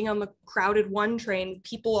analogy of being on the crowded one train,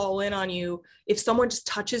 people all in on you. If someone just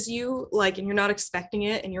touches you, like, and you're not expecting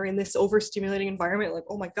it, and you're in this overstimulating environment, like,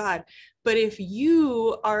 oh my God. But if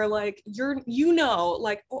you are like, you know,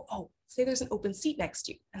 like, oh, say there's an open seat next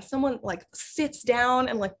to you, and someone like sits down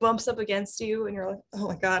and like bumps up against you, and you're like, oh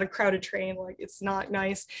my God, a crowded train, like it's not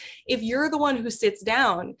nice. If you're the one who sits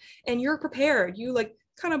down and you're prepared, you like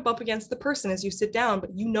kind of bump against the person as you sit down,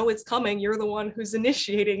 but you know it's coming, you're the one who's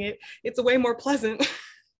initiating it, it's way more pleasant.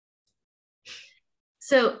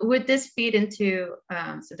 So would this feed into,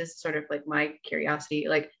 so this is sort of like my curiosity,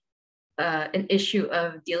 like an issue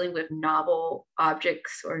of dealing with novel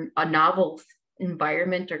objects or a novel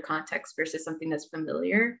environment or context versus something that's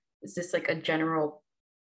familiar? Is this like a general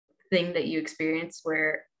thing that you experience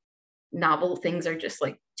where novel things are just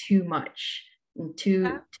like too much and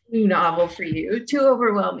too novel for you, too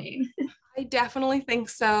overwhelming? I definitely think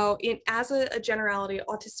so. As a generality,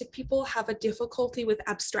 autistic people have a difficulty with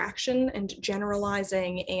abstraction and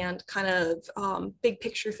generalizing and kind of big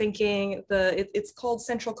picture thinking. It's called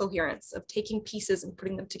central coherence, of taking pieces and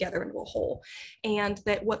putting them together into a whole. And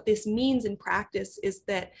that what this means in practice is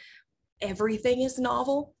that everything is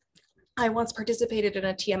novel. I once participated in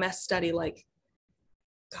a TMS study like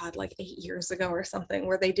 8 years ago or something,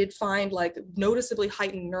 where they did find like noticeably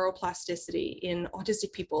heightened neuroplasticity in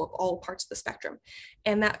autistic people of all parts of the spectrum.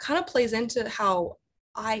 And that kind of plays into how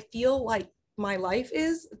I feel like my life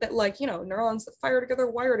is, that like, you know, neurons that fire together,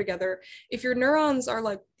 wire together. If your neurons are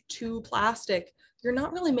like too plastic, you're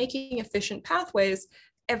not really making efficient pathways.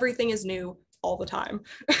 Everything is new all the time.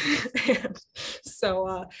 And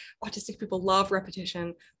so autistic people love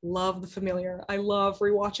repetition, love the familiar. I love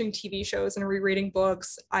rewatching TV shows and rereading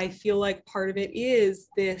books. I feel like part of it is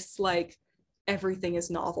this like everything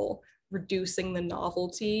is novel. reducing the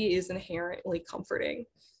novelty is inherently comforting.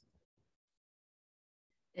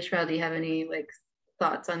 Ishmael, do you have any like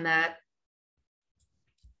thoughts on that?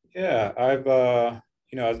 Yeah, I've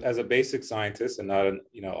as a basic scientist and not an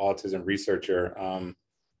autism researcher,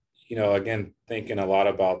 again thinking a lot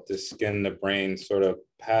about the skin to brain sort of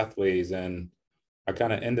pathways, and I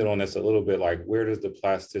kind of ended on this a little bit, like where does the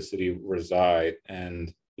plasticity reside,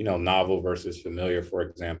 and novel versus familiar, for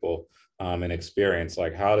example, and experience,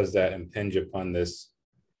 like how does that impinge upon this,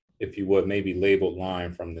 if you would, maybe labeled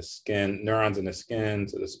line from the skin, neurons in the skin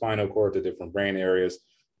to the spinal cord to different brain areas,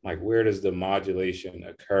 like where does the modulation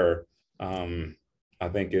occur? I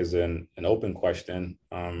think is an open question,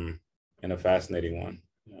 and a fascinating one.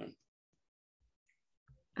 Yeah.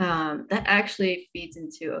 That actually feeds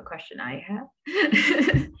into a question I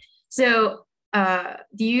have. So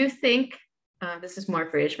do you think, this is more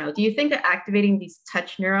for Ishmael, do you think that activating these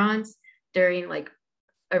touch neurons during like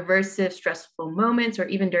aversive, stressful moments, or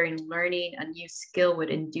even during learning a new skill would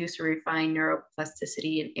induce or refine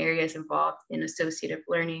neuroplasticity in areas involved in associative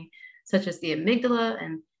learning, such as the amygdala,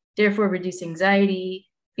 and therefore reduce anxiety,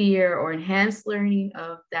 fear, or enhance learning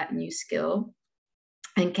of that new skill?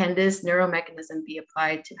 And can this neuromechanism be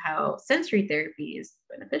applied to how sensory therapy is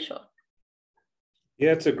beneficial?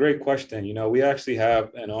 Yeah, it's a great question. We actually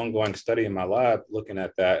have an ongoing study in my lab looking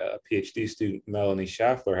at that. A PhD student, Melanie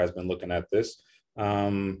Schaffler, has been looking at this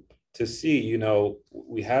to see,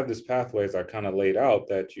 we have this pathway, as I kind of laid out,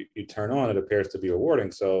 that you turn on, it appears to be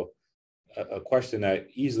rewarding. So a question that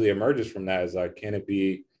easily emerges from that is like, can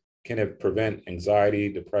it prevent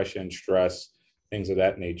anxiety, depression, stress, things of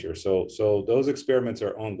that nature? So those experiments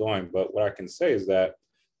are ongoing. But what I can say is that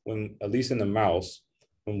when, at least in the mouse,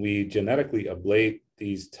 when we genetically ablate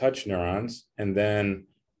these touch neurons and then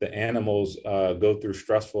the animals go through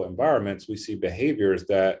stressful environments, we see behaviors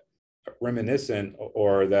that are reminiscent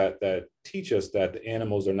or that teach us that the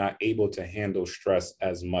animals are not able to handle stress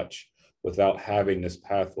as much without having this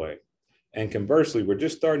pathway. And conversely, we're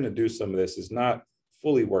just starting to do some of this. It's not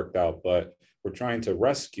fully worked out, but we're trying to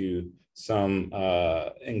rescue some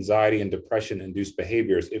anxiety and depression induced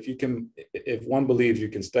behaviors. If one believes you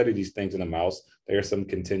can study these things in a mouse, there's some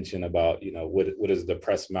contention about, what does a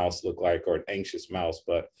depressed mouse look like, or an anxious mouse,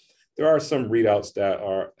 but there are some readouts that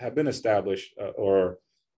have been established or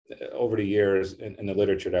over the years in the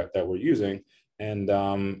literature that we're using. And,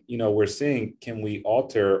 we're seeing, can we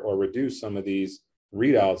alter or reduce some of these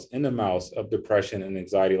readouts in the mouse of depression and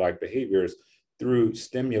anxiety-like behaviors through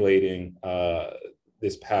stimulating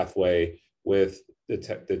this pathway with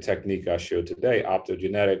the technique I showed today,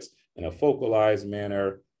 optogenetics, in a focalized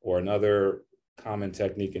manner, or another common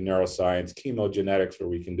technique in neuroscience, chemogenetics, where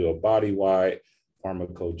we can do a body-wide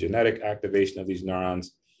pharmacogenetic activation of these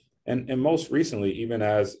neurons. And most recently, even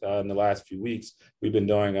as in the last few weeks, we've been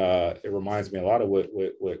doing, it reminds me a lot of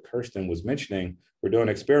what Kirsten was mentioning, we're doing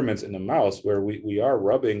experiments in the mouse where we are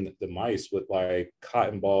rubbing the mice with like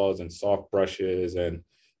cotton balls and soft brushes and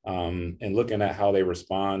looking at how they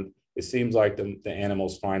respond. It seems like the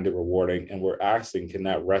animals find it rewarding, and we're asking, can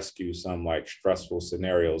that rescue some like stressful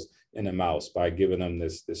scenarios in the mouse by giving them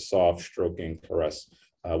this soft stroking caress,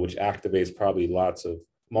 which activates probably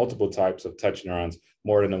multiple types of touch neurons,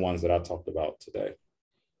 more than the ones that I talked about today.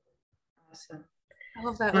 Awesome. I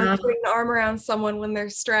love that, like putting an arm around someone when they're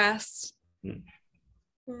stressed. Yeah.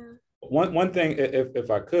 Yeah. One thing, if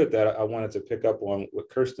I could, that I wanted to pick up on what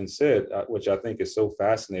Kirsten said, which I think is so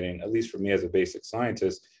fascinating, at least for me as a basic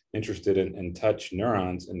scientist interested in touch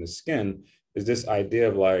neurons in the skin, is this idea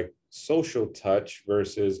of like social touch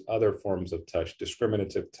versus other forms of touch,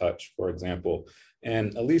 discriminative touch, for example.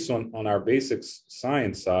 And at least on our basic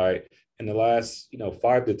science side, in the last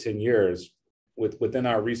 5 to 10 years, within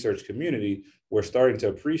our research community, we're starting to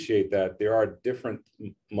appreciate that there are different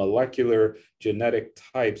molecular genetic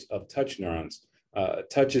types of touch neurons.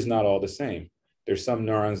 Touch is not all the same. There's some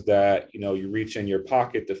neurons that you reach in your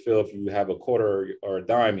pocket to feel if you have a quarter or a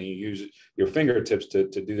dime, and you use your fingertips to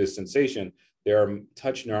do this sensation. There are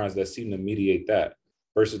touch neurons that seem to mediate that,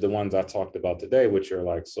 versus the ones I talked about today, which are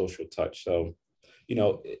like social touch. So,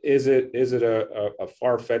 is it a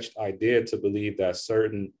far-fetched idea to believe that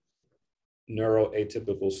certain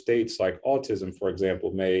neuroatypical states like autism, for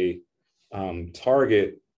example, may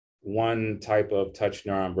target one type of touch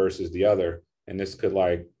neuron versus the other? And this could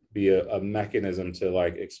like be a mechanism to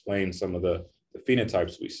like explain some of the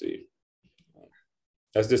phenotypes we see.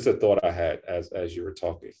 That's just a thought I had as you were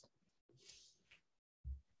talking.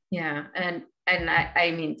 Yeah, and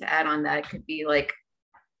I mean, to add on, that could be like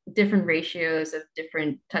different ratios of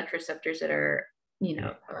different touch receptors that are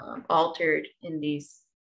altered in these,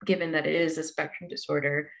 given that it is a spectrum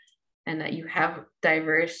disorder. and that you have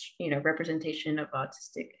diverse, representation of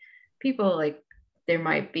autistic people, like there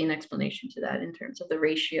might be an explanation to that in terms of the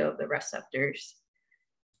ratio of the receptors.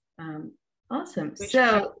 Awesome.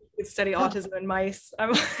 So study autism in mice.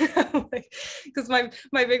 I'm like, because my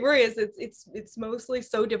big worry is it's mostly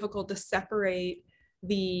so difficult to separate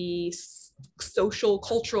the social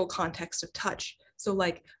cultural context of touch. So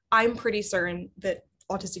like I'm pretty certain that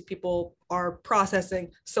autistic people are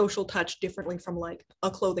processing social touch differently from like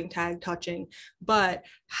a clothing tag touching, but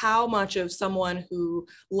how much of someone who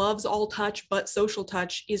loves all touch but social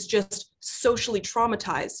touch is just socially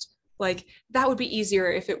traumatized? Like that would be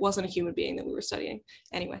easier if it wasn't a human being that we were studying.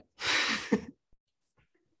 Anyway.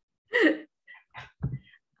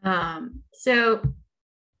 So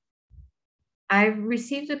I've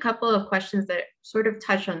received a couple of questions that sort of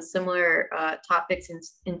touch on similar topics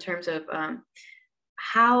in terms of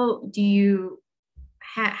how do you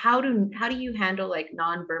handle like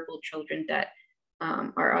nonverbal children that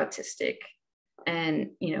are autistic, and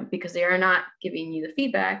because they are not giving you the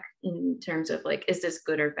feedback in terms of like, is this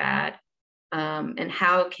good or bad, and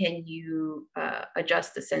how can you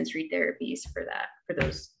adjust the sensory therapies for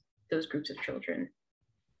those groups of children?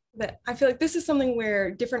 That I feel like this is something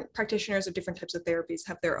where different practitioners of different types of therapies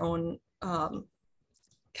have their own kind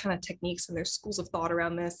of techniques and their schools of thought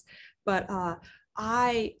around this. But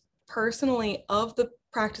I personally, of the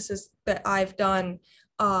practices that I've done,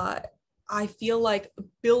 I feel like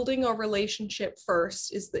building a relationship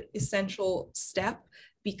first is the essential step,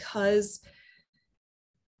 because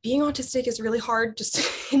being autistic is really hard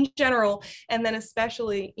just in general, and then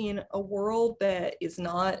especially in a world that is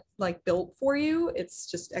not like built for you. It's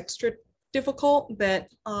just extra difficult.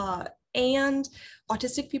 And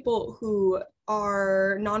autistic people who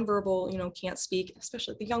are nonverbal, can't speak,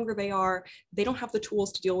 especially the younger they are, they don't have the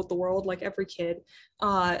tools to deal with the world like every kid,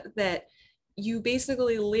 that you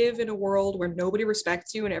basically live in a world where nobody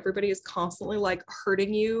respects you and everybody is constantly like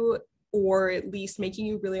hurting you, or at least making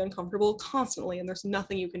you really uncomfortable constantly, and there's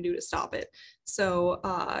nothing you can do to stop it. So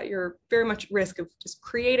you're very much at risk of just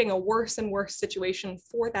creating a worse and worse situation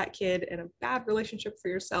for that kid and a bad relationship for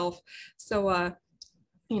yourself. So,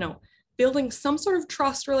 building some sort of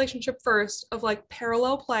trust relationship first of like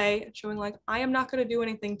parallel play, showing like, I am not going to do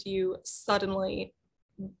anything to you suddenly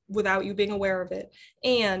without you being aware of it.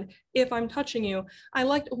 And if I'm touching you, I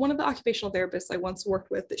liked one of the occupational therapists I once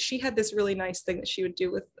worked with, that she had this really nice thing that she would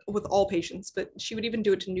do with all patients, but she would even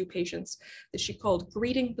do it to new patients, that she called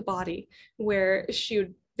greeting the body, where she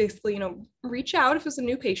would basically, reach out if it was a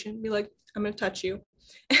new patient and be like, I'm going to touch you.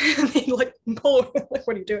 And they'd like pull away, like,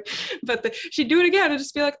 what are you doing? But she'd do it again and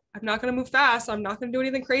just be like, I'm not going to move fast, I'm not going to do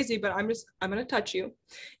anything crazy, but I'm going to touch you.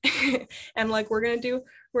 And like, we're going to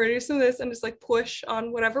do some of this, and just like push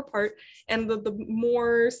on whatever part. And the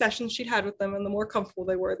more sessions she'd had with them and the more comfortable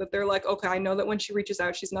they were, that they're like, okay, I know that when she reaches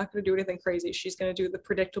out, she's not going to do anything crazy, she's going to do the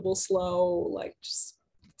predictable slow, like, just,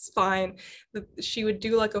 it's fine. She would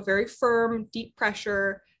do like a very firm, deep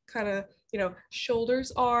pressure, kind of,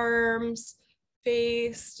 shoulders, arms,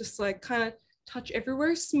 face, just like kind of touch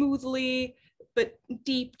everywhere smoothly but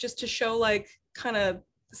deep, just to show, like, kind of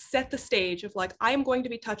set the stage of like, I am going to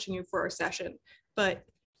be touching you for our session, but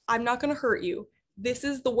I'm not going to hurt you. This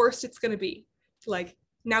is the worst it's going to be. Like,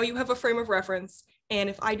 now you have a frame of reference, and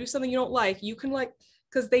if I do something you don't like, you can, like,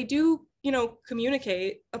 because they do,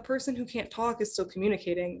 communicate. A person who can't talk is still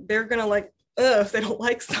communicating. They're gonna like, if they don't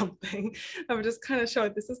like something. I would just kind of show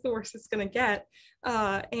it, this is the worst it's gonna get.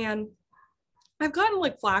 And I've gotten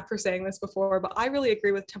like flack for saying this before, but I really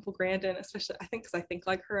agree with Temple Grandin, especially I think because I think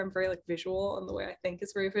like her, I'm very like visual, and the way I think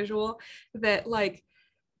is very visual, that like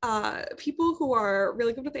people who are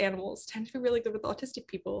really good with animals tend to be really good with autistic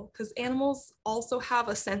people, because animals also have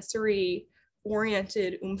a sensory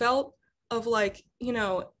oriented Umwelt of like,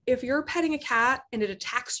 if you're petting a cat and it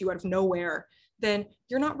attacks you out of nowhere, then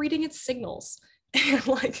you're not reading its signals. And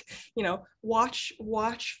like,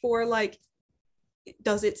 watch for like,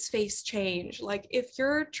 does its face change? Like, if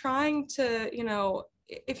you're trying to,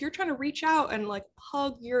 if you're trying to reach out and like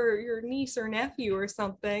hug your niece or nephew or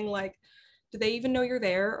something, like, do they even know you're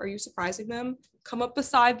there? Are you surprising them? Come up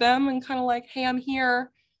beside them and kind of like, hey, I'm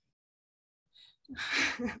here.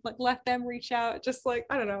 Like, let them reach out. Just like,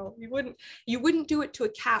 I don't know, you wouldn't do it to a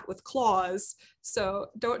cat with claws, so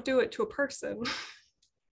don't do it to a person.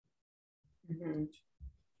 Mm-hmm.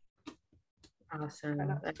 Awesome.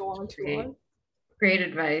 That's go on too long. Great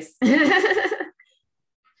advice.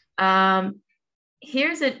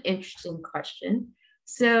 Here's an interesting question.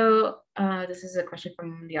 So this is a question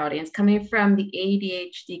from the audience. Coming from the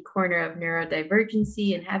ADHD corner of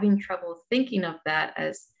neurodivergency and having trouble thinking of that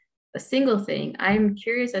as a single thing, I'm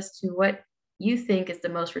curious as to what you think is the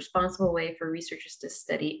most responsible way for researchers to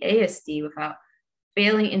study ASD without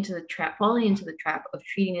falling into the trap of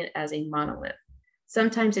treating it as a monolith?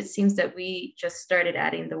 Sometimes it seems that we just started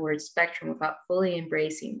adding the word spectrum without fully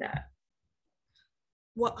embracing that.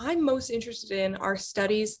 What I'm most interested in are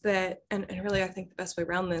studies that, and really I think the best way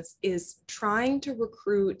around this is trying to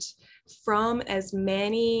recruit from as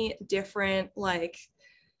many different like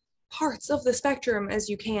parts of the spectrum as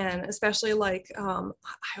you can, especially like,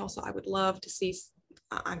 I would love to see,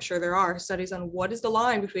 I'm sure there are studies on what is the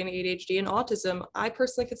line between ADHD and autism. I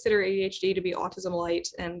personally consider ADHD to be autism light,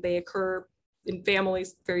 and they occur in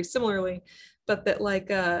families very similarly. But that like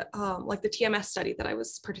the TMS study that I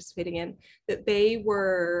was participating in, that they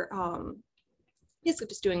were basically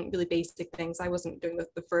just doing really basic things. I wasn't doing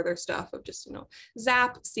the further stuff of just,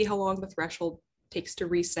 zap, see how long the threshold takes to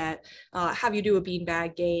reset, have you do a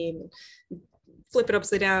beanbag game, flip it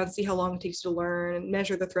upside down, see how long it takes to learn,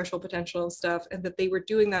 measure the threshold potential and stuff. And that they were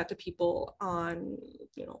doing that to people on,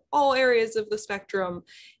 all areas of the spectrum.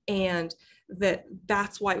 And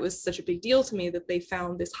that's why it was such a big deal to me that they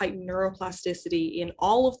found this heightened neuroplasticity in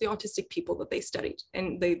all of the autistic people that they studied.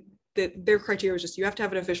 And their criteria was just, you have to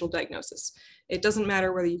have an official diagnosis. It doesn't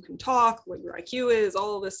matter whether you can talk, what your IQ is,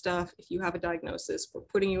 all of this stuff. If you have a diagnosis, we're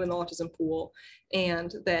putting you in the autism pool.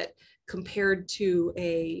 And that compared to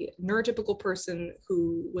a neurotypical person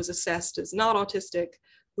who was assessed as not autistic,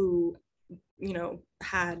 who,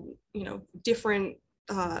 had, different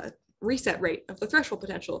reset rate of the threshold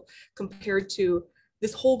potential compared to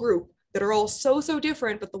this whole group that are all so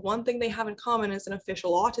different, but the one thing they have in common is an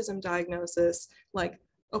official autism diagnosis. Like,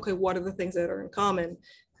 okay, what are the things that are in common?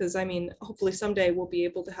 Because hopefully someday we'll be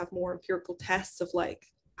able to have more empirical tests of like,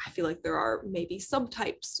 I feel like there are maybe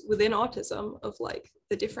subtypes within autism of like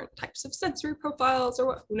the different types of sensory profiles or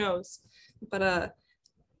what, who knows? But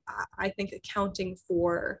I think accounting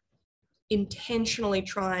for intentionally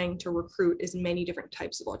trying to recruit as many different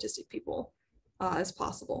types of autistic people as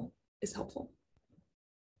possible is helpful.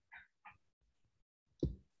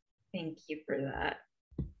 Thank you for that.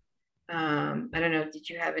 I don't know, did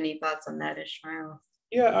you have any thoughts on that, Ishmael?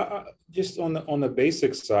 Yeah, just on the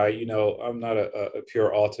basic side, I'm not a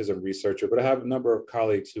pure autism researcher, but I have a number of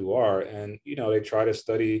colleagues who are, and they try to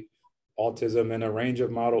study autism in a range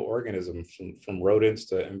of model organisms, from rodents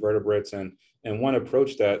to invertebrates, and one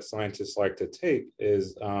approach that scientists like to take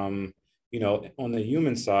is, on the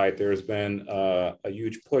human side, there's been a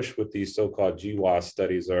huge push with these so-called GWAS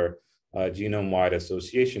studies, or genome-wide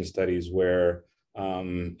association studies, where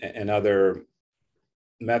and other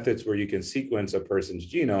methods where you can sequence a person's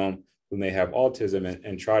genome who may have autism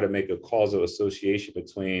and try to make a causal association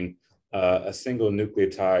between a single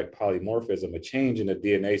nucleotide polymorphism, a change in the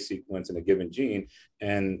DNA sequence in a given gene,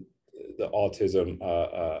 and the autism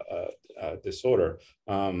disorder.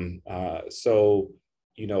 So,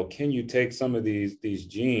 can you take some of these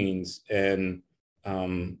genes and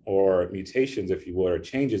or mutations, if you would, or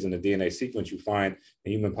changes in the DNA sequence you find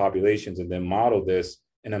in human populations, and then model this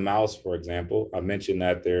in a mouse, for example? I mentioned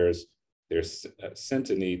that there's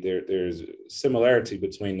synteny, there's similarity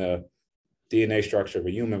between the DNA structure of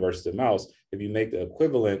a human versus a mouse. If you make the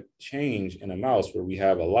equivalent change in a mouse, where we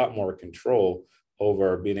have a lot more control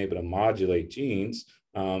over being able to modulate genes,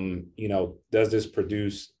 does this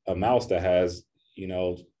produce a mouse that has,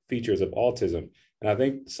 features of autism? And I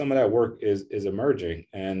think some of that work is emerging.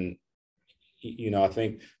 And, I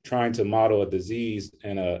think trying to model a disease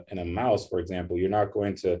in a mouse, for example, you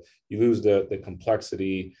lose the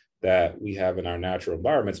complexity that we have in our natural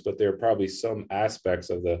environments, but there are probably some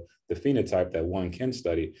aspects of the phenotype that one can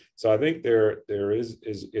study. So I think there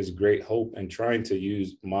is great hope in trying to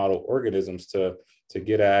use model organisms to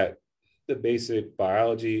get at the basic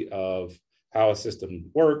biology of how a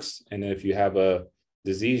system works. And if you have a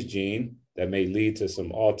disease gene that may lead to some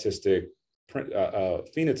autistic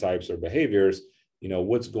phenotypes or behaviors,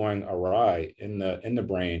 what's going awry in the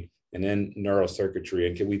brain and in neural circuitry,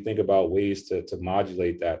 and can we think about ways to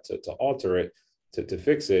modulate that, to alter it, to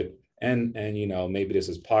fix it? And maybe this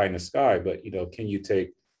is pie in the sky, but can you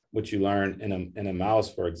take what you learn in a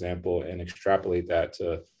mouse, for example, and extrapolate that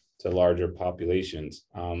to larger populations,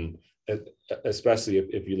 especially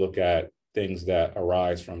if you look at things that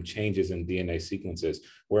arise from changes in DNA sequences.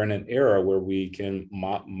 We're in an era where we can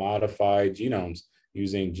modify genomes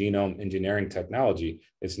using genome engineering technology.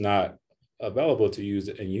 It's not available to use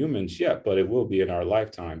in humans yet, but it will be in our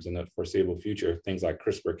lifetimes in the foreseeable future, things like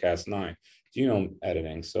CRISPR-Cas9 genome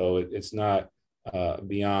editing. So it's not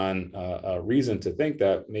beyond a reason to think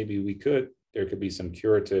that maybe there could be some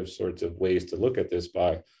curative sorts of ways to look at this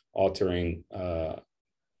by altering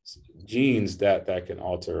genes that can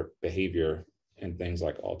alter behavior in things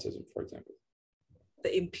like autism, for example.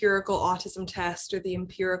 empirical autism test or the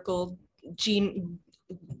empirical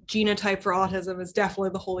genotype for autism is definitely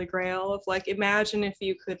the holy grail of like, imagine if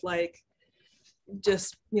you could like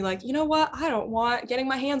just be like, you know what, I don't want getting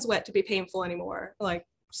my hands wet to be painful anymore, like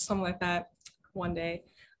something like that one day.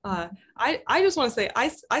 I just want to say,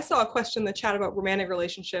 I saw a question in the chat about romantic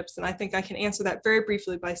relationships, and I think I can answer that very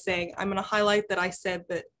briefly by saying, I'm going to highlight that I said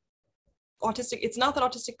that it's not that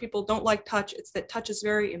autistic people don't like touch, it's that touch is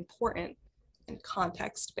very important and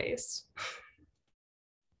context-based.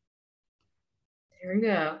 There we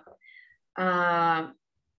go.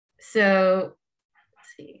 So let's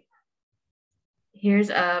see. Here's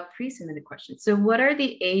a pre-submitted question. So what are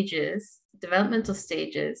the developmental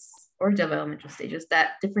stages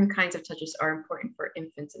that different kinds of touches are important for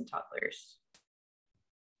infants and toddlers?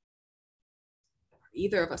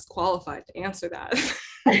 Either of us qualified to answer that.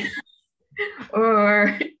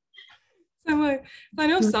 Or so I'm like, I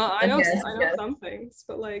know some things,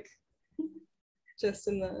 but like just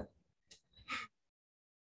in the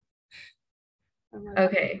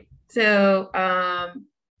okay. So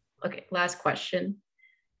okay, last question.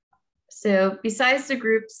 So besides the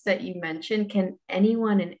groups that you mentioned, can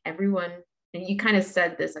anyone and everyone, and you kind of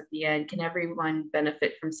said this at the end, can everyone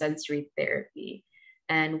benefit from sensory therapy?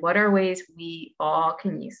 And what are ways we all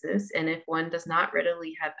can use this? And if one does not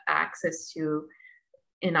readily have access to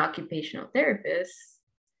an occupational therapist,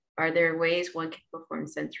 are there ways one can perform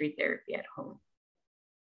sensory therapy at home?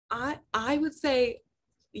 I would say,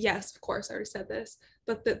 yes, of course, I already said this,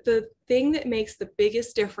 but the thing that makes the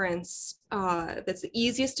biggest difference, that's the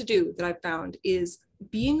easiest to do that I've found, is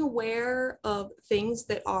being aware of things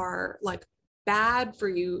that are like bad for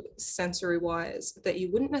you sensory wise that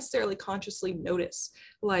you wouldn't necessarily consciously notice,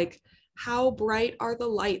 like how bright are the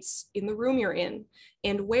lights in the room you're in,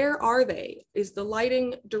 and where are they? Is the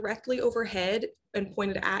lighting directly overhead and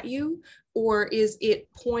pointed at you, or is it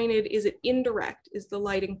indirect? Is the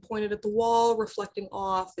lighting pointed at the wall, reflecting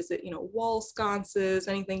off? Is it, wall sconces,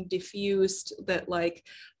 anything diffused that like,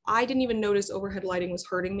 I didn't even notice overhead lighting was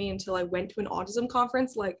hurting me until I went to an autism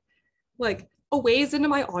conference, like a ways into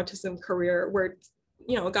my autism career, where,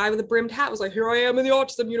 a guy with a brimmed hat was like, here I am in the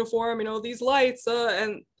autism uniform, these lights,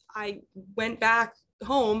 and I went back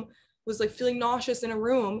home, was like feeling nauseous in a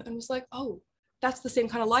room, and was like, oh, that's the same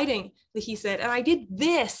kind of lighting that he said. And I did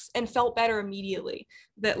this and felt better immediately.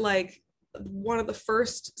 That like one of the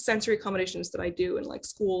first sensory accommodations that I do in like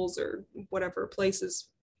schools or whatever places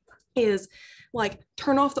is like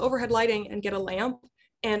turn off the overhead lighting and get a lamp.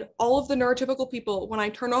 And all of the neurotypical people, when I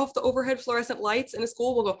turn off the overhead fluorescent lights in a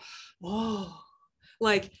school, will go, whoa,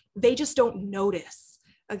 like they just don't notice.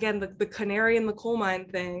 Again, the canary in the coal mine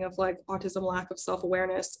thing of like autism, lack of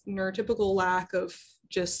self-awareness, neurotypical lack of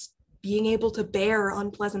just being able to bear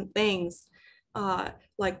unpleasant things.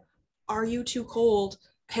 Like, are you too cold?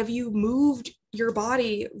 Have you moved your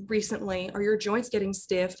body recently? Are your joints getting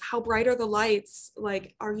stiff? How bright are the lights?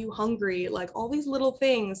 Like, are you hungry? Like all these little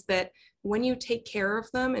things that when you take care of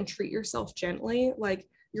them and treat yourself gently, like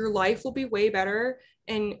your life will be way better,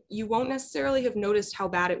 and you won't necessarily have noticed how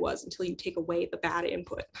bad it was until you take away the bad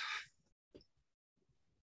input.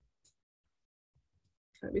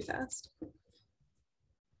 Trying to be fast.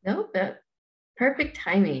 No, that perfect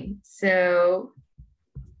timing. So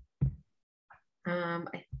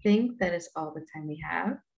I think that is all the time we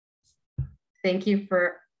have. Thank you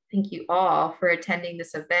all for attending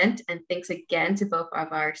this event, and thanks again to both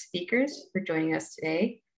of our speakers for joining us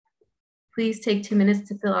today. Please take 2 minutes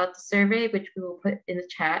to fill out the survey, which we will put in the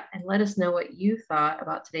chat, and let us know what you thought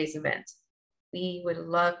about today's event. We would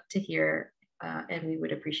love to hear, and we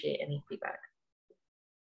would appreciate any feedback.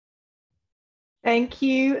 Thank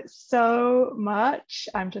you so much.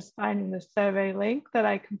 I'm just finding the survey link that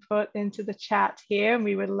I can put into the chat here, and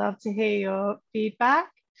we would love to hear your feedback.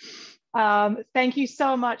 Thank you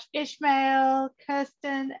so much, Ishmael,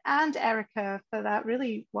 Kirsten, and Erica, for that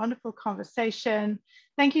really wonderful conversation.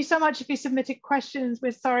 Thank you so much if you submitted questions.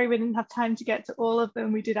 We're sorry we didn't have time to get to all of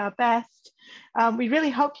them. We did our best. We really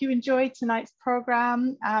hope you enjoyed tonight's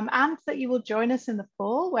program, and that you will join us in the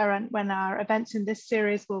fall when our events in this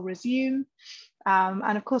series will resume.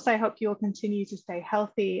 And of course, I hope you'll continue to stay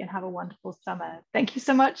healthy and have a wonderful summer. Thank you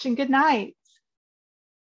so much, and good night.